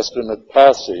Old Testament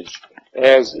passage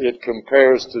as it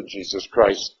compares to Jesus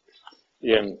Christ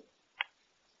in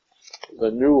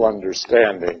the new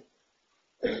understanding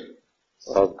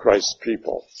of Christ's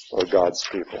people or God's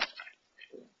people.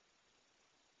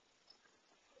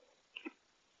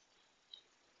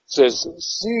 It says,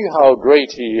 see how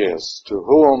great he is, to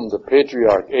whom the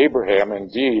patriarch Abraham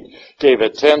indeed gave a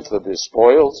tenth of his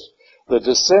spoils. The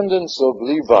descendants of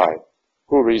Levi,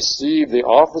 who receive the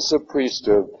office of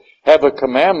priesthood, have a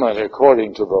commandment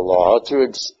according to the law to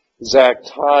exact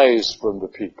tithes from the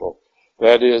people,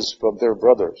 that is, from their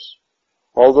brothers,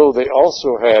 although they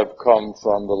also have come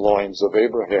from the loins of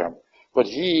Abraham. But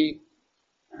he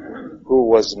who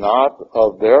was not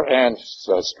of their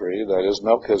ancestry, that is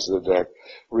Melchizedek,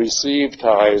 received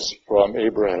tithes from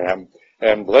Abraham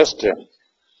and blessed him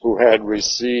who had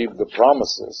received the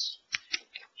promises.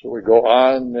 So we go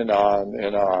on and on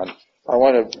and on. I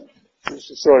want to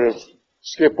sort of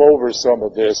skip over some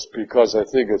of this because I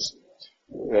think it's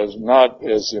not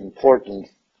as important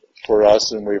for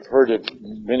us, and we've heard it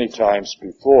many times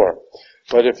before.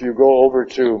 But if you go over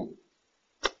to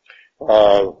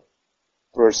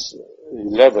verse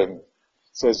 11, it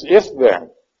says, if then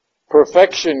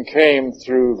perfection came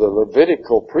through the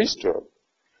Levitical priesthood,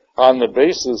 on the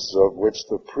basis of which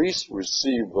the priests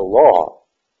received the law,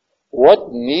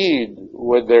 what need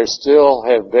would there still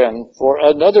have been for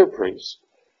another priest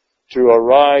to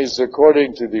arise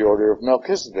according to the order of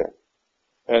Melchizedek,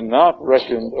 and not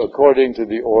reckoned according to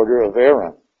the order of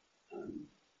Aaron?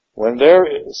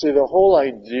 See, the whole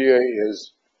idea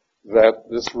is that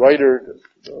this writer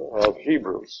of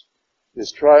Hebrews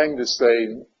is trying to say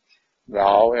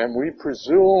now, and we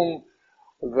presume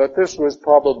that this was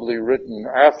probably written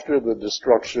after the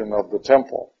destruction of the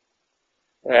temple.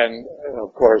 And,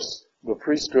 of course, the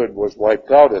priesthood was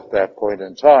wiped out at that point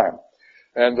in time.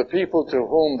 And the people to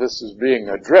whom this is being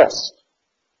addressed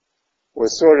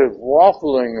was sort of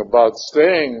waffling about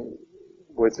staying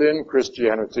within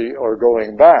Christianity or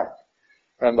going back.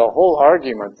 And the whole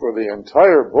argument for the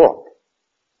entire book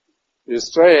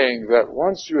is saying that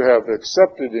once you have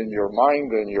accepted in your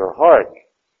mind and your heart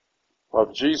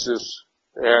of Jesus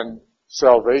and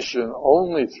salvation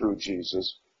only through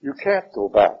Jesus, you can't go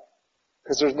back,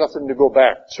 because there's nothing to go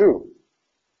back to.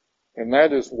 And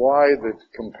that is why the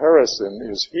comparison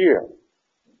is here,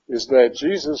 is that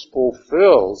Jesus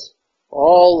fulfills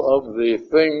all of the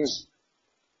things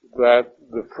that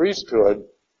the priesthood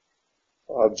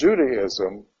of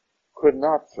Judaism could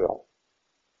not fill.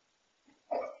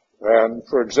 And,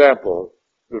 for example,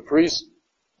 the priest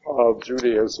of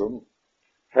Judaism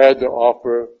had to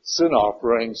offer sin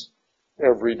offerings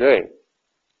every day.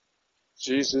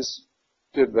 Jesus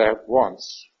did that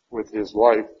once with his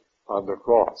life on the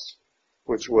cross,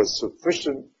 which was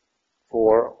sufficient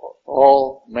for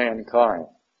all mankind.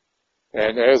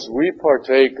 And as we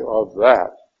partake of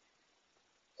that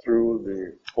through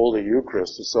the Holy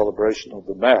Eucharist, the celebration of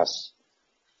the Mass,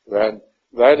 then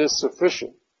that is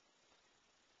sufficient.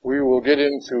 We will get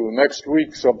into next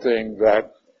week something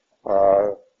that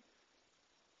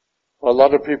a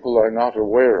lot of people are not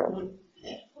aware of.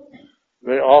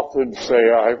 They often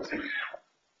say,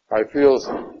 I feel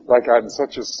like I'm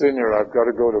such a sinner, I've got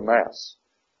to go to Mass.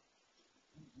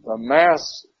 The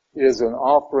Mass is an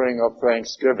offering of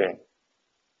thanksgiving.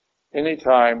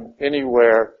 Anytime,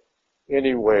 anywhere,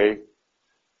 any way,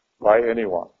 by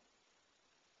anyone.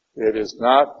 It is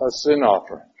not a sin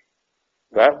offering.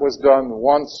 That was done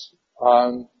once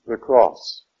on the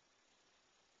cross.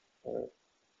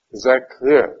 Is that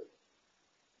clear?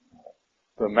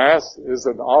 The Mass is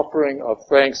an offering of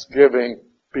thanksgiving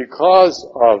because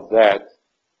of that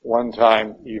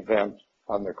one-time event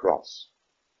on the cross.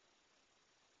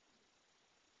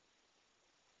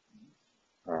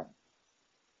 All right.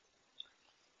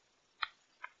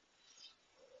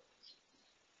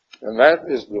 And that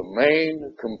is the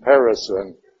main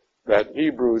comparison that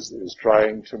Hebrews is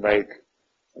trying to make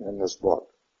in this book.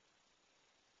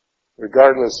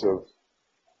 Regardless of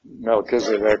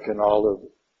Melchizedek and all of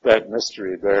that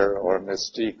mystery there, or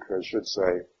mystique, I should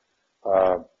say,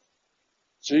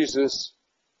 Jesus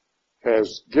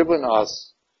has given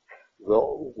us the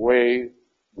way,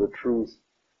 the truth,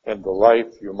 and the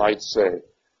life, you might say,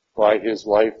 by his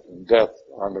life and death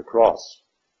on the cross.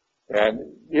 And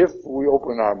if we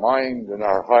open our mind and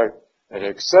our heart and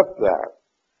accept that,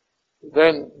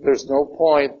 then there's no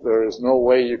point, there is no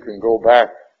way you can go back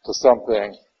to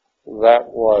something that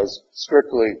was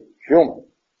strictly human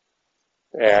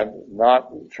and not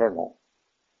eternal.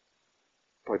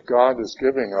 But God is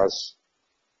giving us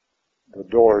the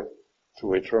door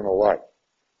to eternal life.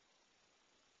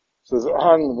 So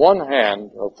on one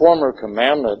hand, a former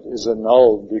commandment is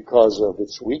annulled because of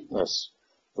its weakness.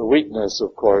 The weakness,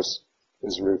 of course,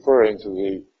 is referring to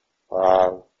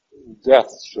the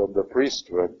deaths of the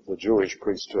priesthood, the Jewish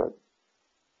priesthood,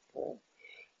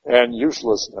 and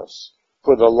uselessness.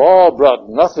 For the law brought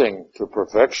nothing to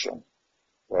perfection.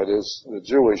 That is, the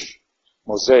Jewish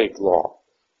Mosaic law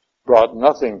brought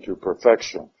nothing to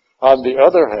perfection. On the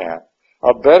other hand,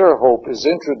 a better hope is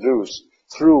introduced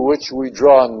through which we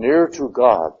draw near to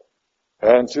God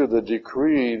and to the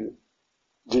degree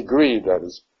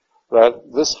that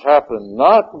this happened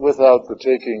not without the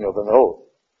taking of an oath.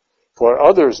 For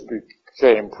others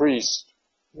became priests,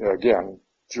 again,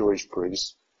 Jewish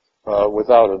priests,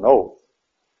 without an oath.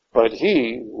 But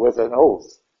he with an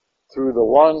oath, through the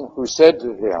one who said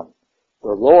to him,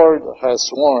 "The Lord has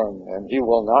sworn, and he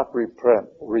will not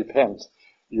repent.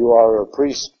 You are a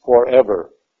priest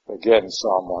forever." Again,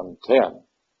 Psalm 110.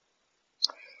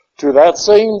 To that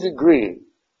same degree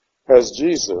has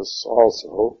Jesus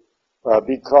also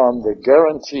become the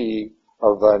guarantee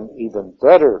of an even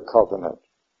better covenant.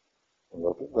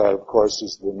 That, of course,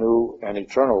 is the new and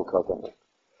eternal covenant.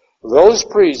 Those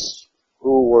priests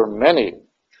who were many,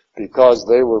 because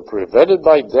they were prevented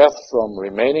by death from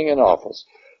remaining in office,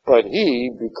 but he,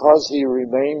 because he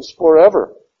remains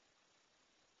forever,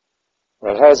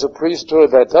 and has a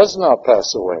priesthood that does not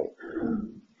pass away.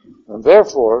 And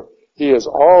therefore, he is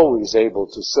always able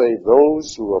to save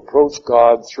those who approach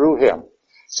God through him,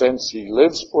 since he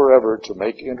lives forever to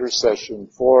make intercession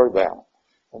for them.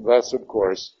 And that's, of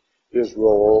course, his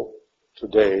role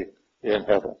today in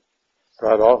heaven.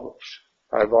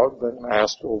 I've been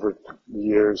asked over the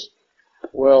years,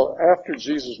 well, after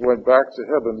Jesus went back to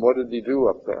heaven, what did he do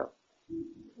up there?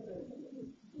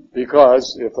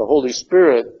 Because if the Holy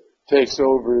Spirit takes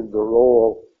over the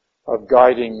role of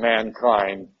guiding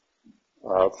mankind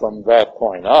from that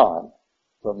point on,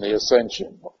 from the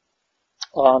ascension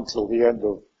on till the end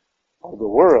of the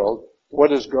world, what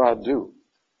does God do?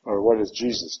 Or what does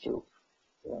Jesus do?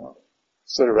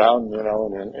 Sit around,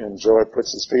 and enjoy,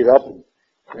 puts his feet up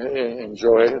and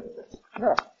enjoy it.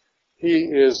 No. He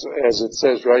is, as it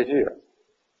says right here,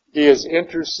 he is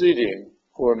interceding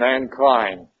for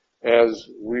mankind as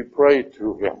we pray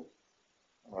to him.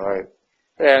 All right?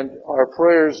 And our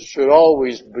prayers should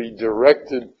always be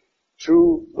directed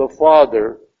to the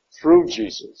Father through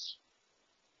Jesus.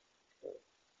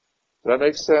 Does that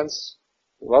make sense?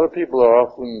 A lot of people are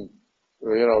often,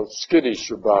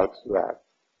 skittish about that.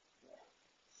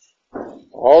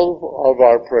 all of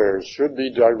our prayers should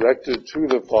be directed to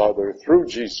the Father through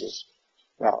Jesus.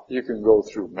 Now, you can go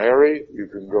through Mary, you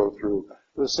can go through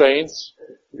the saints,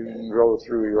 you can go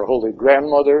through your holy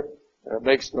grandmother. It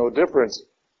makes no difference.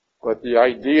 But the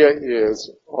idea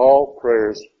is all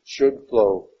prayers should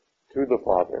flow to the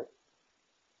Father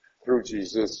through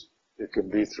Jesus. It can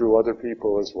be through other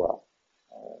people as well.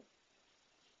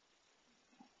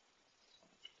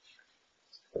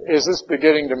 Is this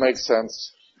beginning to make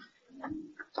sense?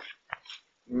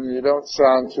 You don't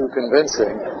sound too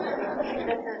convincing.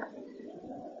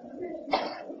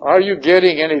 Are you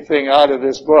getting anything out of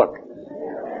this book?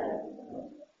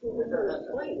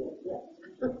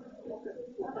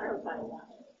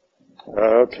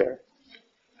 Okay.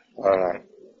 All right.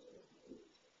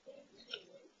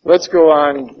 Let's go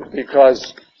on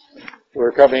because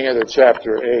we're coming into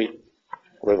chapter 8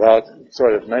 without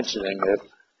sort of mentioning it.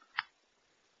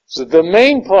 So the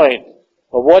main point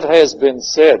of what has been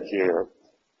said here,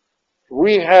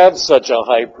 we have such a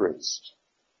high priest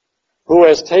who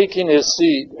has taken his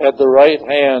seat at the right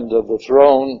hand of the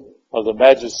throne of the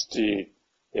majesty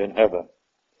in heaven,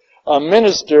 a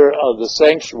minister of the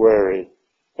sanctuary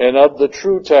and of the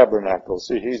true tabernacle.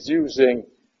 See, he's using,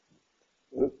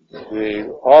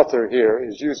 the author here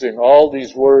is using all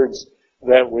these words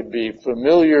that would be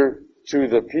familiar to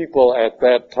the people at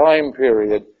that time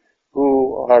period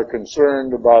who are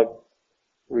concerned about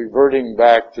reverting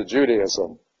back to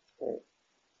Judaism.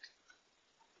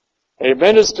 A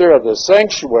minister of the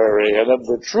sanctuary and of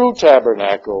the true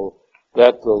tabernacle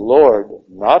that the Lord,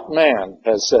 not man,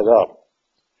 has set up.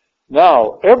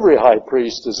 Now, every high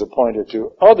priest is appointed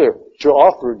to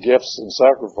offer gifts and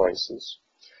sacrifices.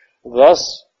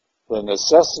 Thus, the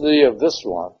necessity of this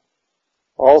one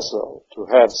also to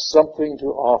have something to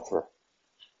offer.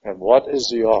 And what is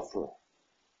the offer?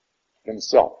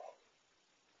 Himself.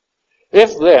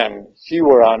 If then he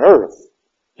were on earth,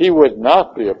 he would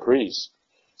not be a priest,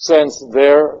 since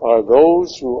there are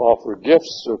those who offer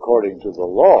gifts according to the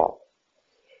law.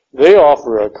 They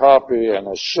offer a copy and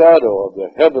a shadow of the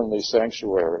heavenly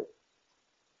sanctuary.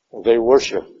 They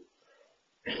worship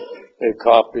a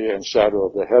copy and shadow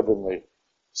of the heavenly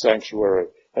sanctuary,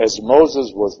 as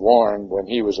Moses was warned when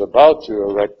he was about to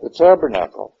erect the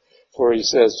tabernacle. For he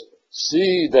says,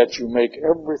 see that you make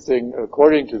everything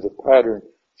according to the pattern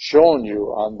shown you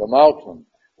on the mountain.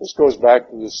 This goes back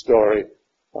to the story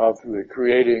of the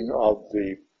creating of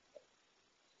the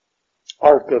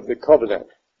Ark of the Covenant,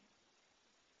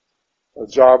 a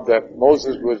job that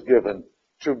Moses was given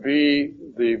to be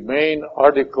the main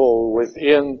article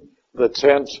within the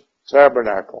tent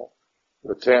tabernacle.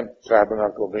 The tent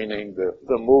tabernacle meaning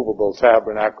the movable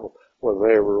tabernacle where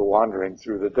they were wandering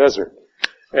through the desert.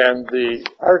 And the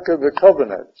Ark of the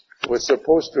Covenant was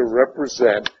supposed to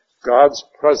represent God's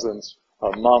presence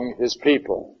among his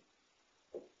people.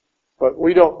 But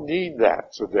we don't need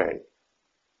that today.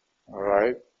 All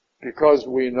right? Because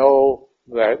we know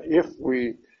that if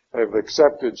we have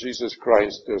accepted Jesus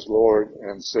Christ as Lord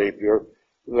and Savior,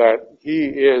 that he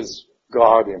is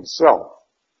God himself,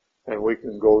 and we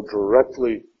can go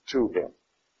directly to him.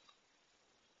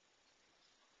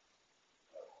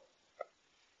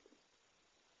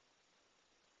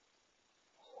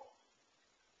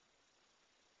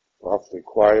 Awfully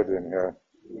quiet in here.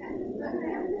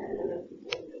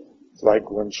 It's like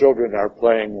when children are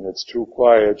playing and it's too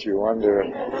quiet, you wonder.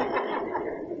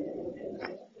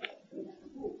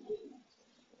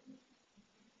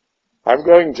 I'm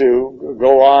going to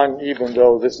go on, even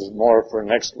though this is more for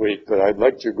next week, but I'd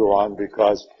like to go on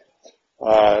because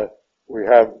we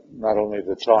have not only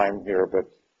the time here, but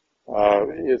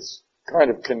it's kind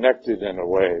of connected in a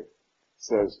way. It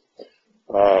says,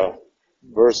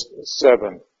 verse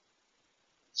 7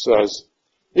 says,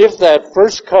 if that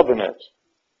first covenant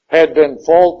had been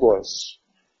faultless,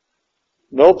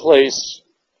 no place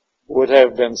would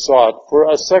have been sought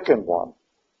for a second one.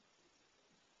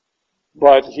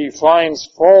 But he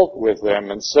finds fault with them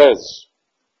and says,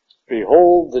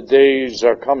 behold, the days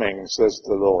are coming, says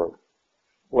the Lord,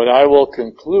 when I will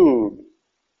conclude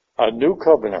a new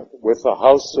covenant with the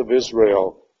house of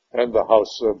Israel and the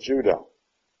house of Judah.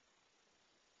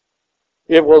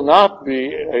 It will not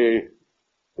be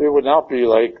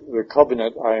like the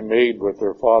covenant I made with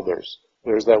their fathers.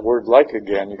 There's that word like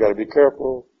again. You got to be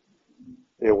careful.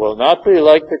 It will not be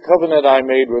like the covenant I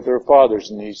made with their fathers.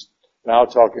 And he's now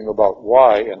talking about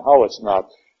why and how it's not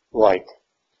like.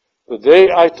 The day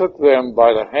I took them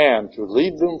by the hand to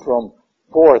lead them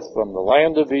forth from the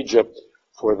land of Egypt,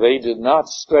 for they did not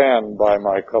stand by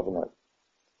my covenant.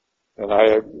 And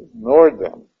I ignored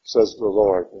them, says the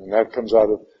Lord. And that comes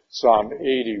out of Psalm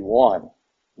 81.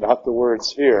 Not the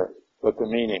words here, but the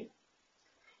meaning.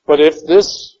 But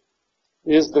this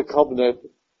is the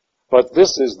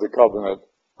covenant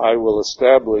I will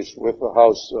establish with the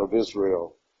house of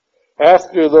Israel.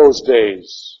 After those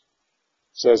days,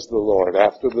 says the Lord,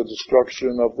 after the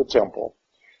destruction of the temple,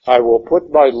 I will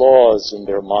put my laws in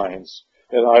their minds,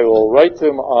 and I will write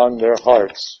them on their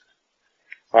hearts.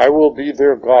 I will be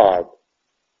their God,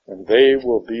 and they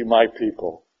will be my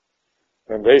people.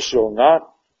 And they shall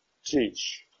not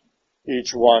teach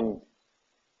each one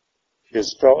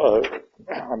his fellow,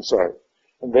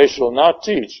 and they shall not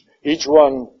teach each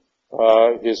one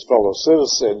his fellow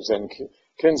citizens and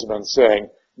kinsmen, saying,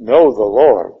 Know the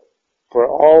Lord, for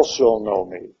all shall know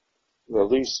me, the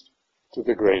least to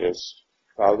the greatest.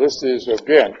 Now this is,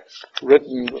 again,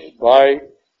 written by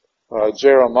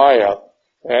Jeremiah,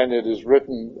 and it is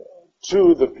written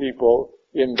to the people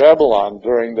in Babylon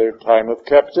during their time of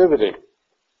captivity.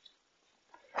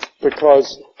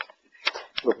 Because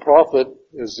the prophet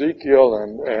Ezekiel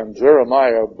and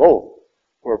Jeremiah both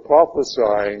were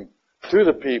prophesying to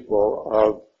the people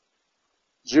of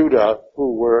Judah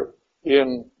who were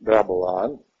in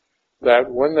Babylon,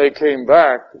 that when they came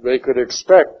back, they could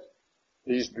expect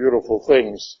these beautiful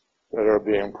things that are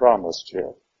being promised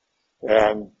here.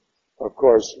 And, of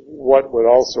course, what would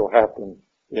also happen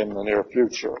in the near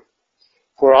future.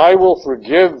 For I will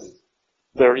forgive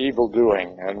their evil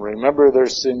doing and remember their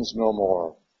sins no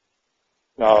more.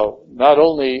 Now, not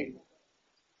only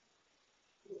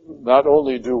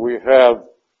do we have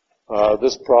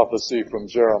this prophecy from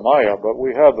Jeremiah, but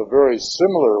we have a very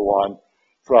similar one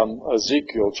from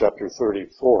Ezekiel chapter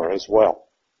 34 as well.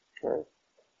 Okay.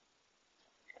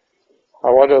 I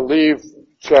want to leave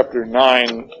chapter 9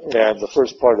 and the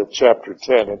first part of chapter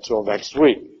 10 until next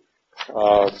week,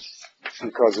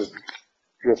 because it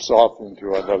drifts off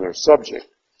into another subject.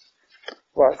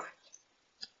 But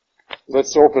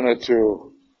let's open it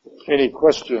to any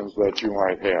questions that you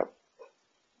might have.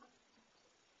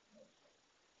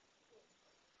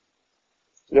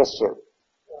 Yes, sir.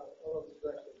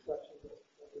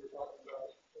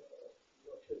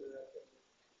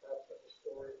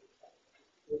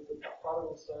 Would the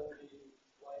prodigal son be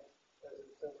like, as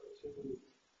it's similar to the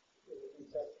New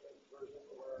Testament version,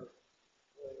 where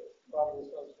the prodigal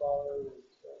son's father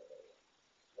is,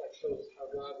 that shows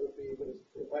how God would be, but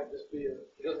it might just be it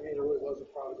doesn't mean there really was a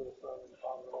prodigal son and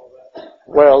father and all that.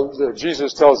 Well,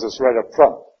 Jesus tells us right up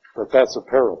front that that's a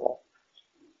parable.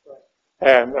 Right.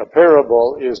 And a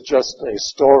parable is just a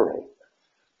story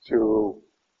to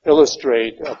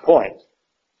illustrate a point.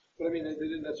 But I mean, they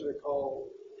didn't necessarily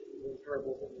call the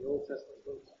parables in the Old Testament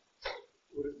books.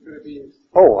 Could it be?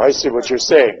 Oh, I see what you're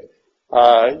saying.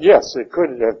 Yes, it could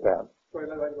have been. Right,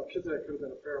 like Melchizedek could have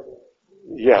been a parable.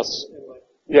 Yes.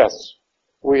 Yes.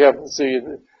 We have,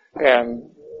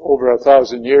 and over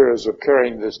 1,000 years of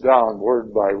carrying this down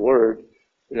word by word,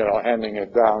 handing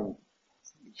it down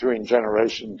between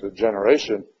generation to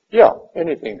generation,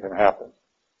 anything can happen.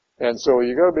 And so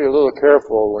you got to be a little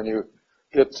careful when you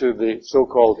get to the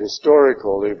so-called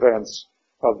historical events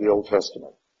of the Old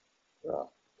Testament.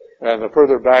 And the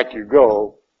further back you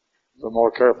go, the more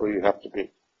careful you have to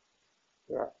be.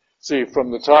 See,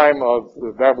 from the time of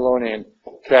the Babylonian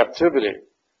captivity,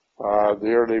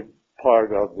 the early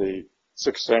part of the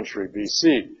 6th century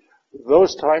BC,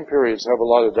 those time periods have a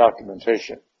lot of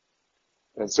documentation.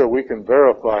 And so we can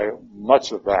verify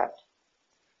much of that.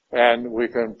 And we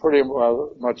can pretty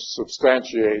much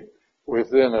substantiate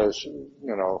within a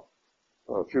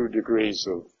few degrees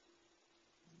of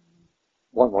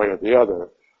one way or the other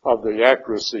of the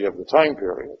accuracy of the time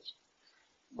periods.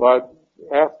 But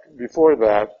before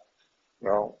that,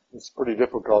 it's pretty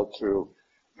difficult to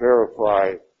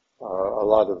verify a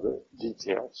lot of the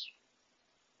details.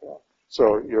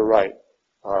 So you're right.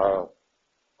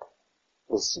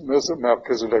 This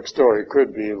Melchizedek story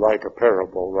could be like a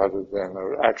parable rather than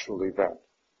an actual event.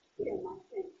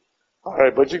 All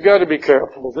right, but you got to be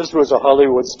careful. This was a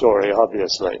Hollywood story,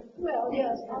 obviously. Well,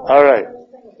 yes. All right.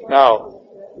 Now,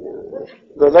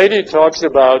 the lady talks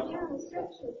about,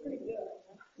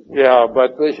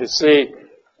 but you see,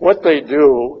 what they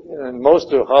do in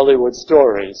most of Hollywood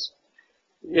stories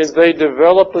is they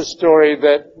develop a story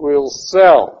that will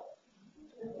sell.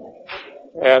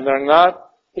 And they're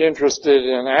not interested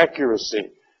in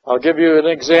accuracy. I'll give you an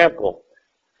example.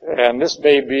 And this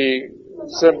may be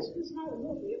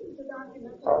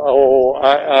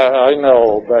I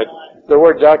know, but the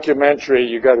word documentary,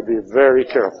 you got to be very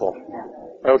careful.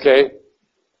 Okay?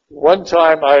 One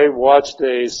time I watched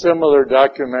a similar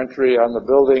documentary on the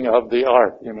building of the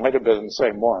Ark. It might have been the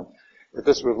same one, but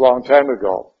this was a long time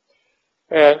ago.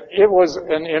 And it was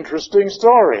an interesting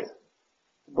story.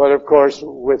 But of course,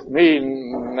 with me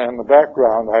and the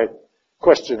background,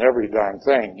 question every darn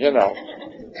thing,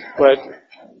 But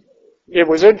it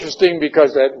was interesting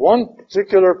because at one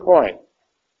particular point,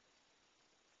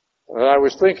 I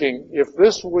was thinking, if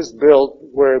this was built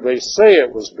where they say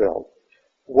it was built,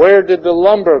 where did the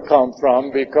lumber come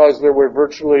from? Because there were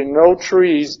virtually no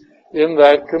trees in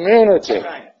that community.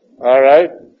 All right?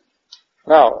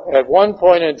 Now, at one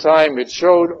point in time, it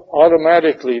showed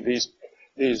automatically these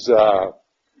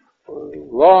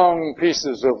long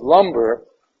pieces of lumber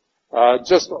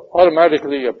just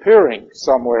automatically appearing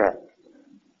somewhere.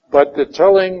 But the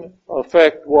telling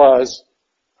effect was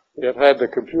it had the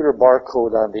computer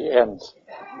barcode on the end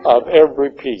of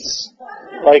every piece,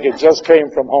 like it just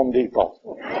came from Home Depot.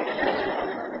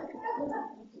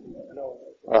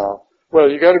 Well,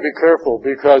 you got to be careful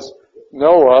because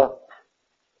Noah,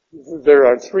 there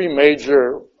are three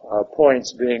major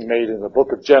points being made in the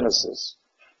book of Genesis.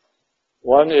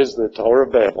 One is the Tower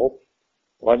of Babel,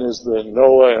 one is the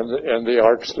Noah and the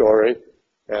Ark story,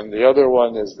 and the other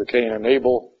one is the Cain and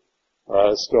Abel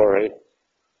story.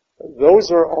 Those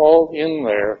are all in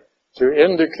there to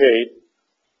indicate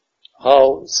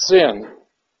how sin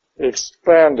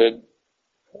expanded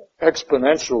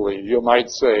exponentially, you might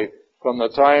say, from the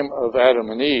time of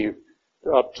Adam and Eve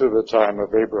up to the time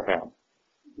of Abraham.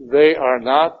 They are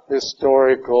not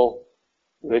historical.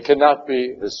 They cannot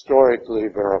be historically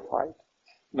verified.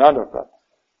 None of them.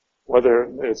 Whether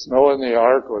it's Noah and the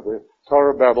Ark or the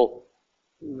Tower of Babel,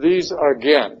 these,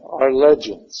 again, are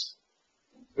legends.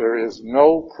 There is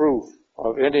no proof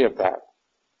of any of that.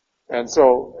 And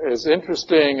so, as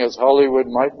interesting as Hollywood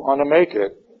might want to make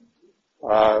it,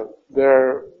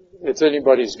 it's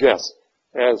anybody's guess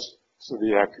as to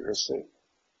the accuracy.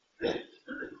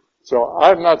 So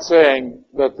I'm not saying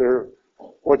that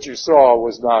what you saw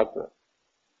was not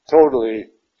totally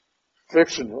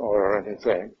fiction or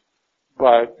anything,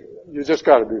 but you just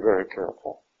got to be very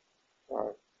careful.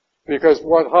 Because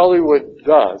what Hollywood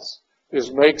does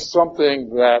is make something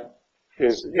that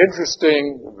is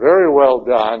interesting, very well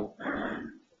done,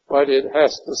 but it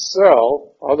has to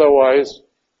sell, otherwise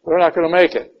they're not going to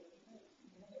make it.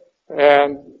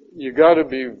 And you got to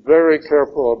be very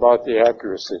careful about the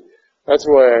accuracy. That's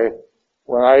why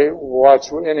when I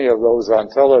watch any of those on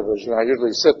television, I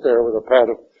usually sit there with a pad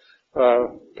of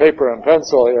paper and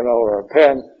pencil, or a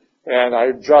pen, and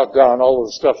I jot down all of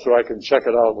the stuff so I can check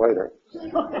it out later.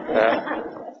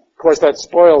 Of course, that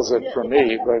spoils it for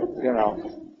me, but,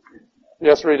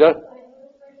 Yes, Rita?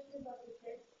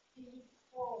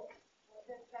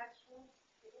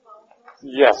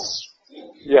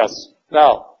 Yes.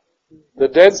 Now, the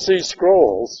Dead Sea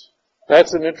Scrolls,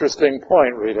 that's an interesting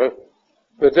point, Rita.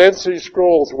 The Dead Sea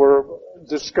Scrolls were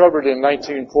discovered in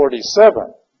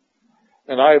 1947,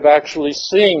 and I've actually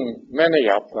seen many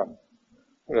of them.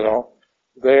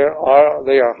 They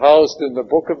are housed in the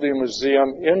Book of the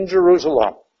Museum in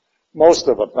Jerusalem. Most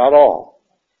of them, not all.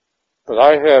 But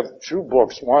I have two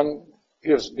books. One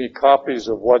gives me copies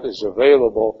of what is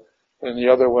available, and the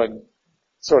other one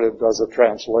sort of does a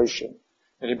translation.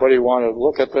 Anybody want to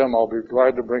look at them, I'll be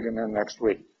glad to bring them in next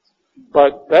week.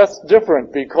 But that's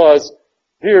different because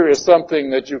here is something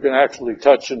that you can actually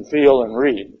touch and feel and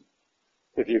read.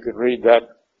 If you can read that,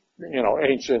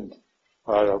 ancient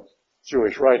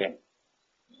Jewish writing.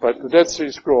 But the Dead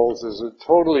Sea Scrolls is a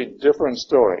totally different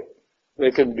story. They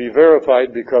can be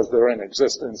verified because they're in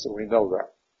existence, and we know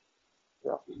that.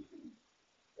 Yeah.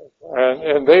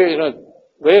 And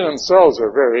they themselves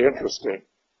are very interesting.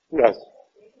 Yes.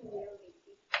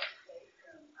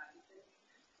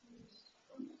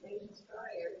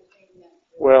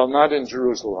 Well, not in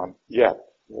Jerusalem yet,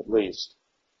 at least.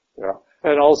 Yeah.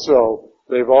 And also,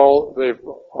 they've all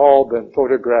been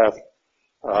photographed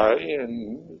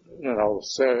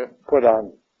put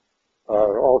on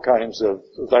all kinds of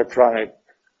electronic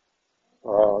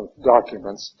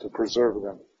documents to preserve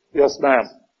them. Yes, ma'am.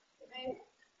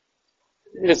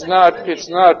 It's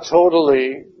not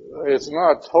totally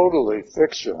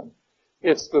fiction.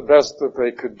 It's the best that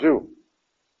they could do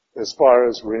as far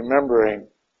as remembering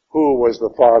who was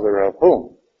the father of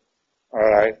whom. All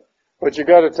right? But you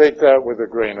got to take that with a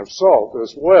grain of salt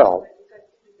as well.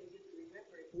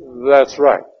 That's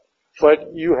right.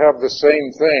 But you have the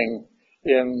same thing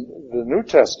in the New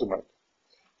Testament.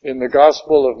 In the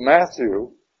Gospel of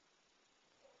Matthew,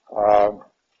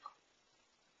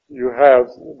 you have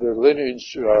the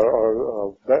lineage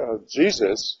of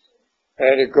Jesus,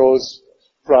 and it goes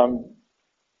from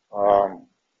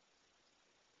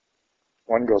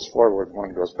one goes forward,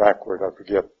 one goes backward. I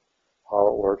forget how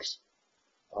it works.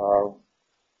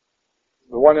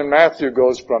 The one in Matthew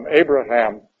goes from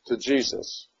Abraham to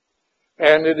Jesus.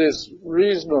 And it is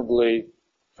reasonably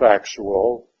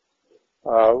factual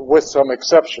with some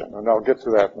exception, and I'll get to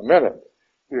that in a minute.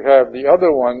 You have the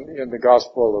other one in the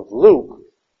Gospel of Luke,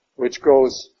 which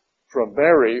goes from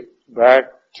Mary back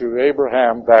to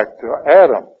Abraham, back to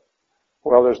Adam.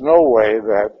 Well, there's no way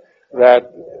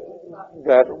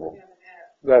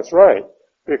that's right,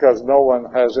 because no one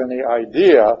has any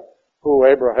idea who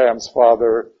Abraham's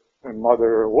father and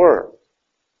mother were.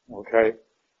 Okay?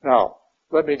 Now,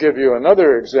 let me give you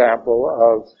another example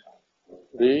of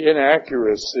the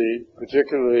inaccuracy,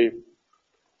 particularly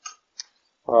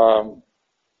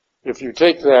if you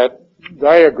take that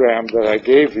diagram that I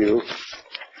gave you,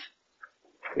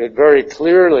 it very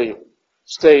clearly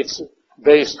states,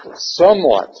 based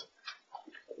somewhat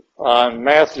on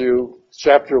Matthew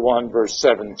chapter 1, verse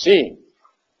 17,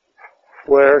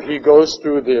 where he goes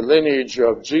through the lineage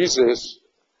of Jesus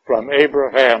from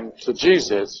Abraham to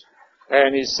Jesus,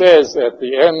 and he says at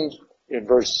the end in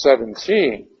verse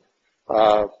 17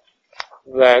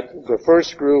 that the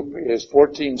first group is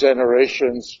 14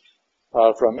 generations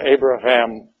from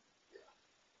Abraham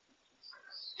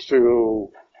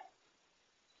to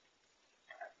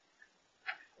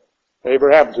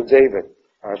David.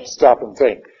 I have to stop and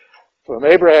think. From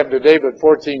Abraham to David,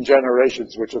 14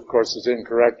 generations, which of course is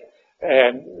incorrect,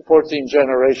 and 14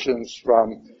 generations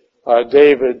from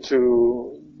David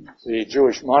to the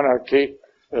Jewish monarchy,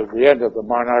 at the end of the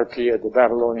monarchy of the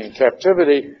Babylonian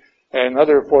captivity, and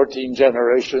another 14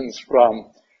 generations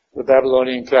from the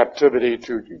Babylonian captivity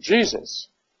to Jesus.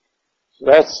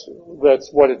 That's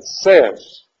what it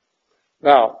says.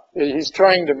 Now, he's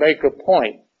trying to make a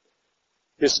point.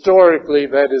 Historically,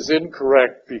 that is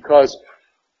incorrect, because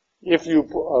if you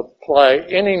apply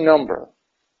any number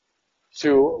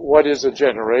to what is a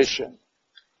generation,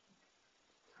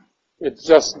 it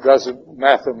just doesn't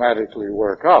mathematically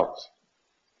work out,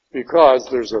 because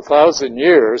there's 1,000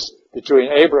 years between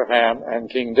Abraham and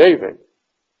King David.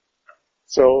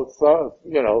 So,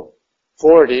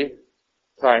 40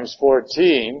 times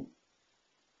 14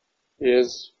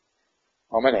 is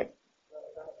how many?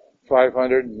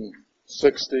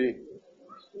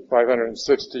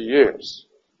 560 years.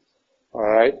 All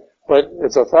right? But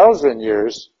it's 1,000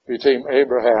 years between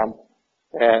Abraham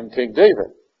and King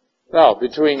David. Now,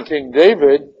 between King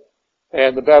David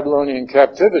and the Babylonian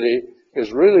captivity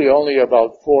is really only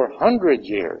about 400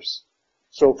 years.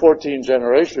 So 14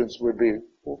 generations would be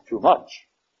too much,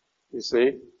 you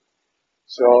see?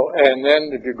 So, and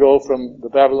then if you go from the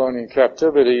Babylonian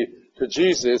captivity to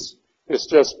Jesus, it's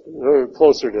just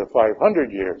closer to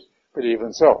 500 years. But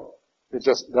even so, it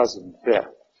just doesn't fit.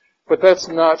 But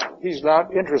he's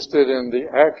not interested in the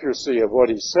accuracy of what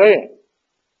he's saying.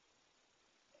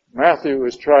 Matthew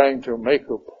is trying to make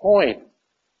a point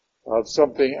of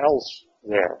something else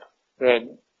there.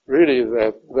 And really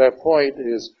that point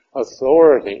is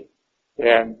authority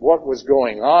and what was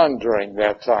going on during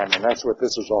that time. And that's what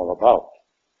this is all about.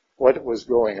 What was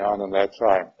going on in that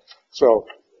time. So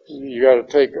you got to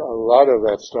take a lot of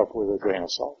that stuff with a grain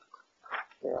of salt.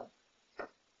 Yeah.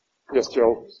 Yes,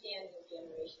 Joe?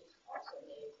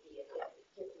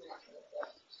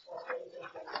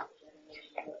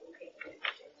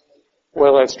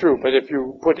 Well, that's true, but if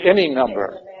you put any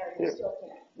number,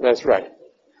 that's right.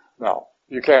 No,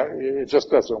 you can't, it just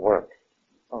doesn't work.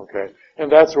 Okay.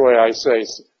 And that's why I say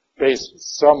based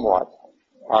somewhat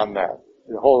on that.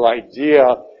 The whole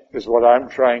idea is what I'm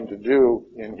trying to do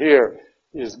in here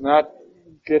is not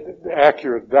get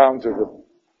accurate down to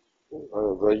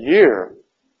the year,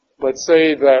 but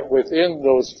say that within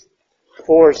those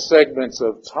 4 segments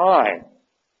of time,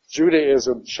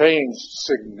 Judaism changed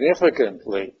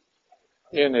significantly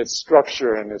in its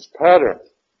structure and its pattern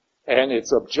and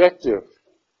its objective.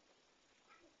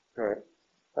 Okay.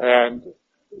 And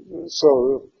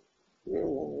so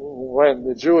when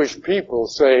the Jewish people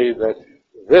say that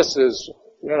this is,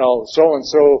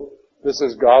 so-and-so, this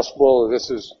is gospel, this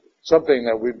is something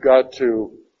that we've got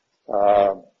to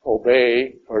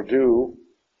obey or do,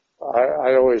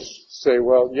 I always say,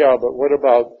 well, yeah, but what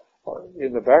about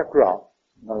in the background?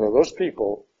 None of those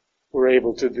people were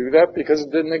able to do that because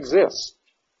it didn't exist.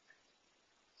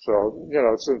 So,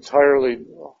 it's entirely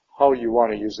how you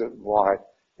want to use it and why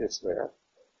it's there.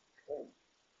 Okay.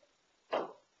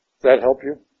 Does that help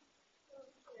you?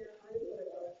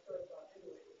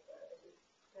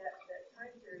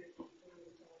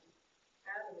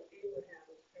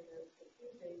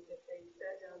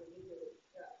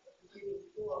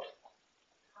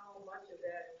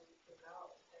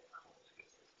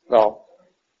 No.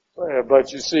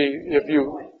 But you see,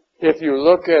 if you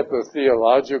look at the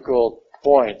theological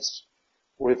points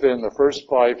within the first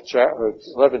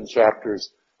 11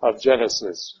 chapters of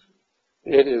Genesis,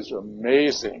 it is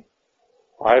amazing,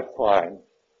 I find,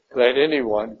 that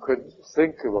anyone could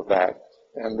think of that.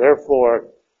 And therefore,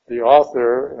 the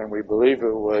author, and we believe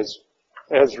it was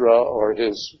Ezra or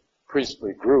his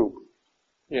priestly group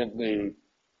in the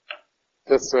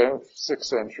 5th, 6th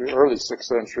century, early 6th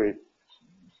century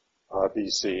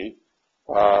BC,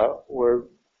 were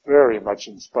very much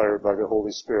inspired by the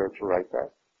Holy Spirit to write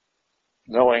that,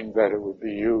 knowing that it would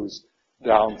be used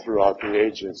down throughout the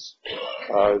ages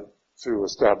to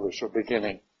establish a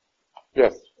beginning.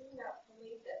 Yes?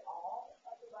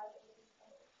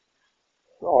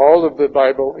 All of the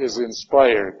Bible is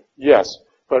inspired, yes.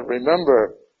 But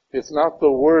remember, it's not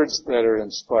the words that are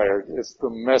inspired, it's the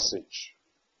message.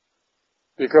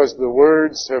 Because the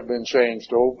words have been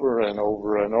changed over and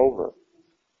over and over.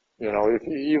 You know,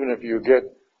 even if you get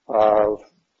a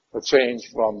change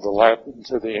from the Latin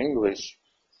to the English,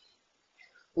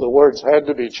 the words had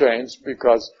to be changed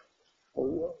because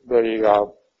there's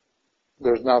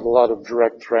not a lot of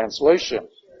direct translation.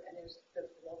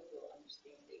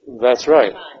 That's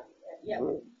right.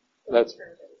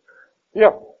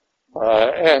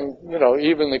 And, you know,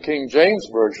 even the King James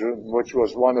Version, which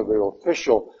was one of the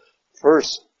official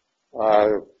first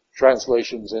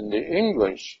translations into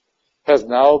English, has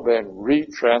now been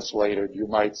retranslated, you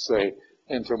might say,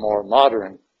 into more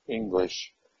modern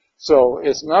English. So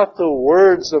it's not the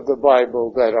words of the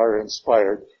Bible that are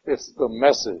inspired, it's the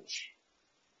message.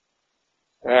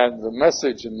 And the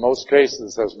message in most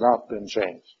cases has not been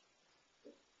changed.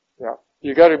 Yeah.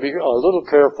 You gotta be a little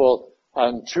careful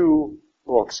on two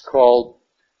books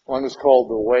one is called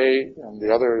The Way and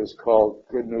the other is called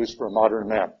Good News for Modern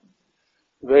Men.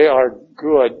 They are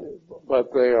good,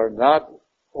 but they are not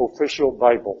official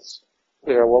Bibles.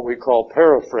 They are what we call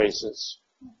paraphrases,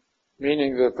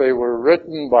 meaning that they were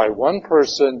written by one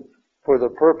person for the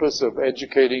purpose of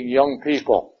educating young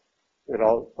people, you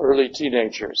know, early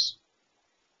teenagers,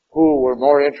 who were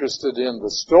more interested in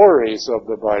the stories of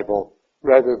the Bible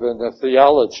rather than the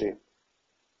theology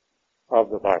of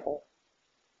the Bible.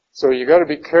 So you got to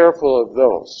be careful of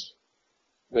those.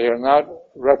 They are not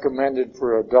recommended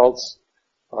for adults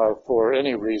for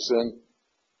any reason.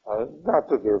 Not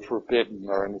that they're forbidden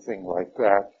or anything like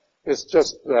that. It's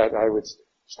just that I would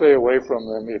stay away from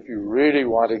them if you really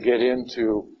want to get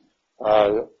into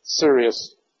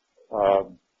serious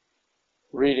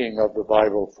reading of the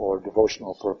Bible for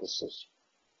devotional purposes.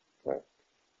 Okay.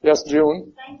 Yes,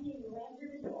 June? Thank you.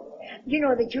 You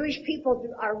know, the Jewish people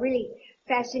are really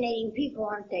fascinating people,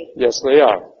 aren't they? Yes, they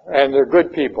are. And they're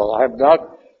good people. I'm not,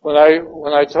 when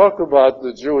I talk about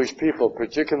the Jewish people,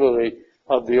 particularly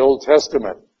of the Old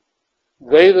Testament,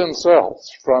 they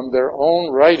themselves, from their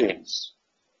own writings,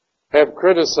 have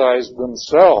criticized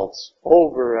themselves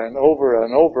over and over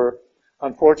and over.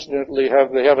 Unfortunately,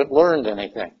 they haven't learned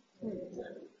anything.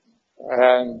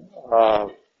 And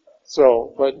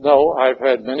but no, I've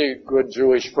had many good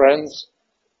Jewish friends,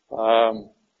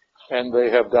 and they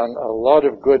have done a lot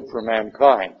of good for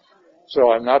mankind.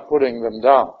 So I'm not putting them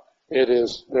down. It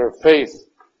is their faith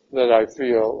that I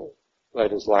feel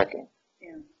that is lacking.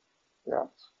 Yeah.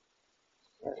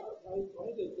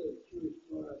 Why did the Jewish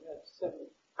Torah have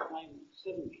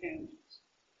seven canons?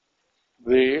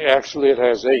 Actually it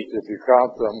has 8 if you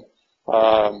count them.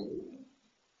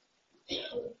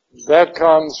 That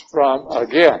comes from,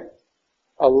 again,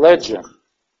 a legend.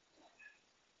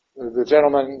 The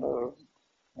gentleman,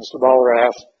 Mr. Bauer,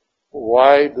 asked,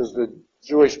 why does the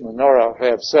Jewish menorah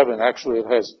have 7? Actually, it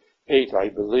has 8, I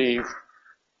believe.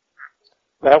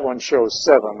 That one shows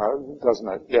 7, doesn't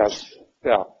it? Yes.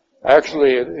 Yeah.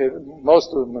 Actually,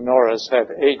 most of the menorahs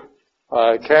have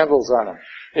 8 candles on them.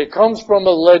 It comes from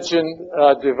a legend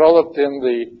developed in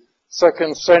the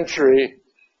 2nd century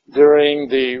during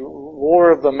the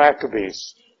War of the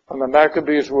Maccabees. When the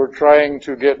Maccabees were trying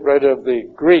to get rid of the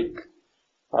Greek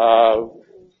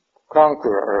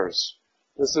conquerors.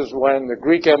 This is when the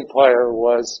Greek Empire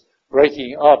was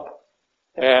breaking up,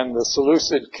 and the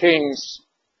Seleucid kings,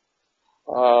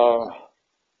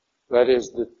 that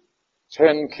is, the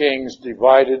 10 kings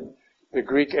divided the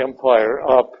Greek Empire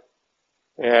up,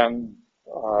 and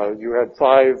you had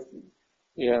 5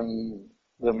 in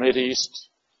the Mideast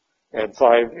and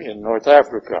 5 in North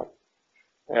Africa.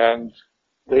 And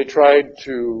they tried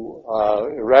to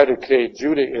eradicate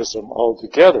Judaism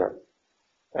altogether.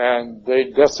 And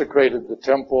they desecrated the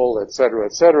temple, etc.,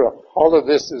 etc. All of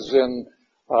this is in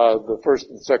the 1st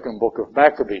and 2nd book of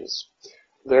Maccabees.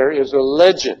 There is a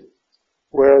legend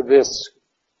where this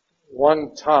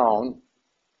one town,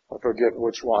 I forget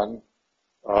which one,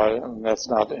 and that's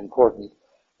not important,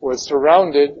 was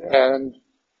surrounded, and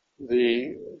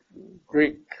the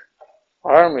Greek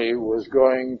army was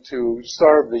going to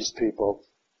starve these people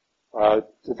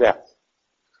to death.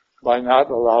 by not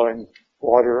allowing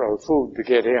water or food to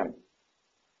get in.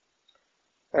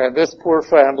 And this poor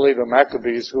family, the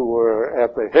Maccabees, who were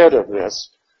at the head of this,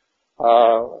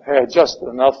 had just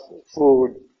enough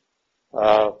food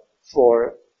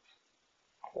for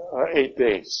 8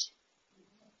 days.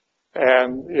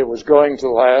 And it was going to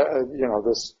last,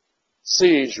 this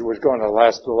siege was going to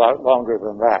last a lot longer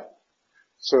than that.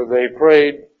 So they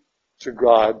prayed to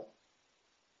God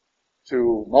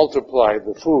to multiply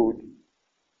the food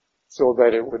so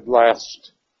that it would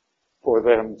last for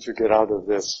them to get out of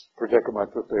this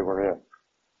predicament that they were in.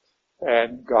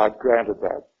 And God granted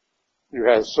that. You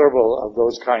have several of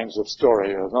those kinds of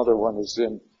stories. Another one is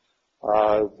in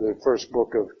the first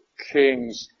book of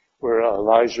Kings, where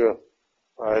Elijah,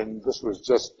 and this was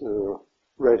just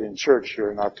read in church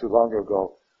here not too long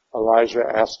ago, Elijah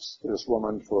asks this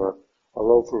woman for a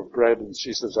loaf of bread, and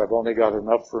she says, I've only got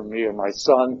enough for me and my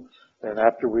son, and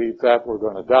after we eat that, we're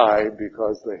going to die,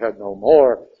 because they had no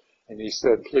more. And he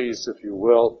said, please, if you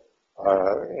will,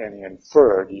 and he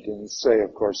inferred, he didn't say,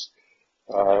 of course,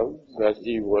 that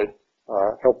he would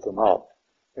help them out.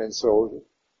 And so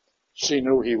she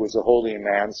knew he was a holy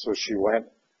man, so she went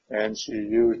and she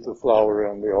used the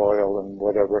flour and the oil and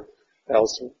whatever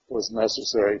else was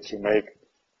necessary to make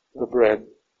the bread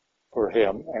for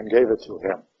him and gave it to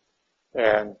him.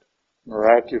 And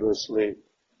miraculously,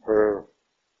 her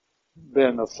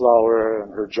bin of flour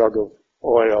and her jug of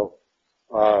oil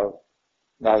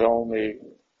not only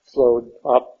flowed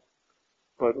up,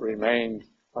 but remained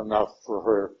enough for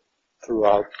her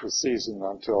throughout the season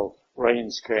until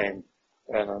rains came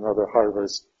and another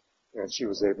harvest, and she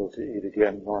was able to eat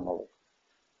again normally.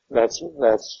 That's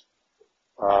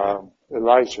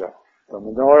Elijah. The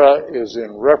menorah is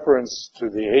in reference to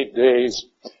the 8 days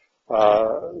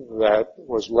that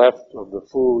was left of the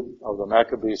food of the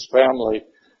Maccabees family,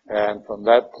 and from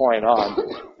that point on,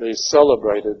 they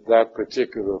celebrated that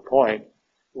particular point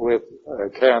with a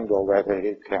candle that had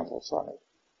 8 candles on it.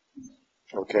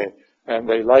 Okay? And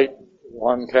they light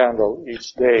one candle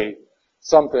each day,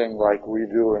 something like we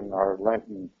do in our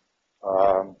Lenten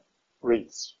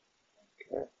wreaths.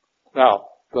 Okay? Now,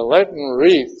 the Lenten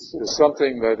wreath is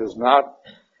something that is not,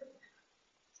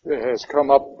 it has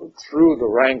come up through the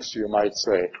ranks, you might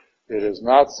say. It is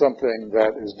not something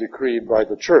that is decreed by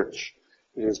the church.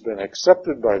 It has been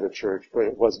accepted by the church, but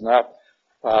it was not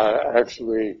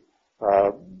actually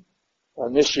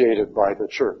initiated by the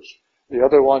church. The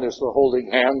other one is the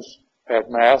holding hands at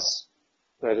Mass.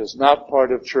 That is not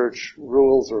part of church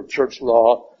rules or church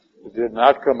law. It did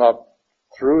not come up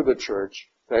through the church.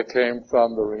 That came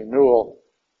from the renewal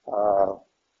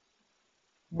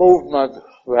movement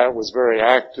that was very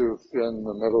active in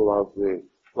the middle of the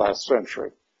last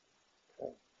century.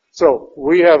 Okay. So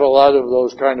we have a lot of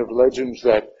those kind of legends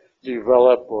that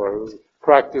develop, or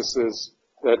practices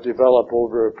that develop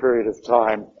over a period of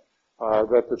time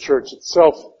that the church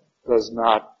itself does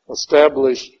not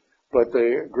establish, but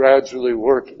they gradually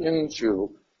work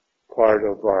into part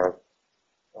of our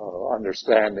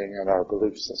understanding and our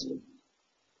belief system.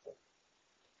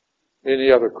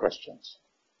 Any other questions?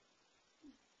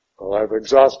 Well, I've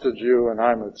exhausted you, and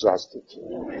I'm exhausted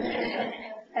too.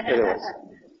 Anyways,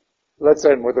 let's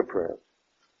end with a prayer.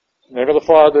 In the name of the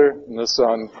Father, and the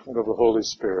Son, and of the Holy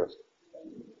Spirit.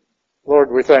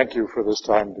 Lord, we thank you for this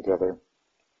time together.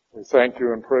 We thank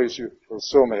you and praise you for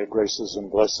so many graces and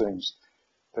blessings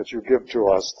that you give to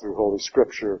us through Holy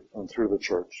Scripture and through the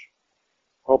church.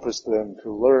 Help us then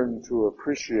to learn to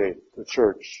appreciate the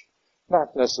church,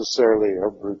 not necessarily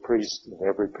every priest in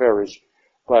every parish,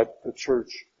 but the church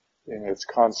in its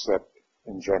concept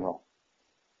in general.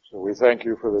 So we thank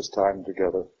you for this time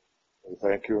together. We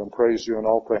thank you and praise you in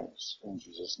all things. In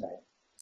Jesus' name.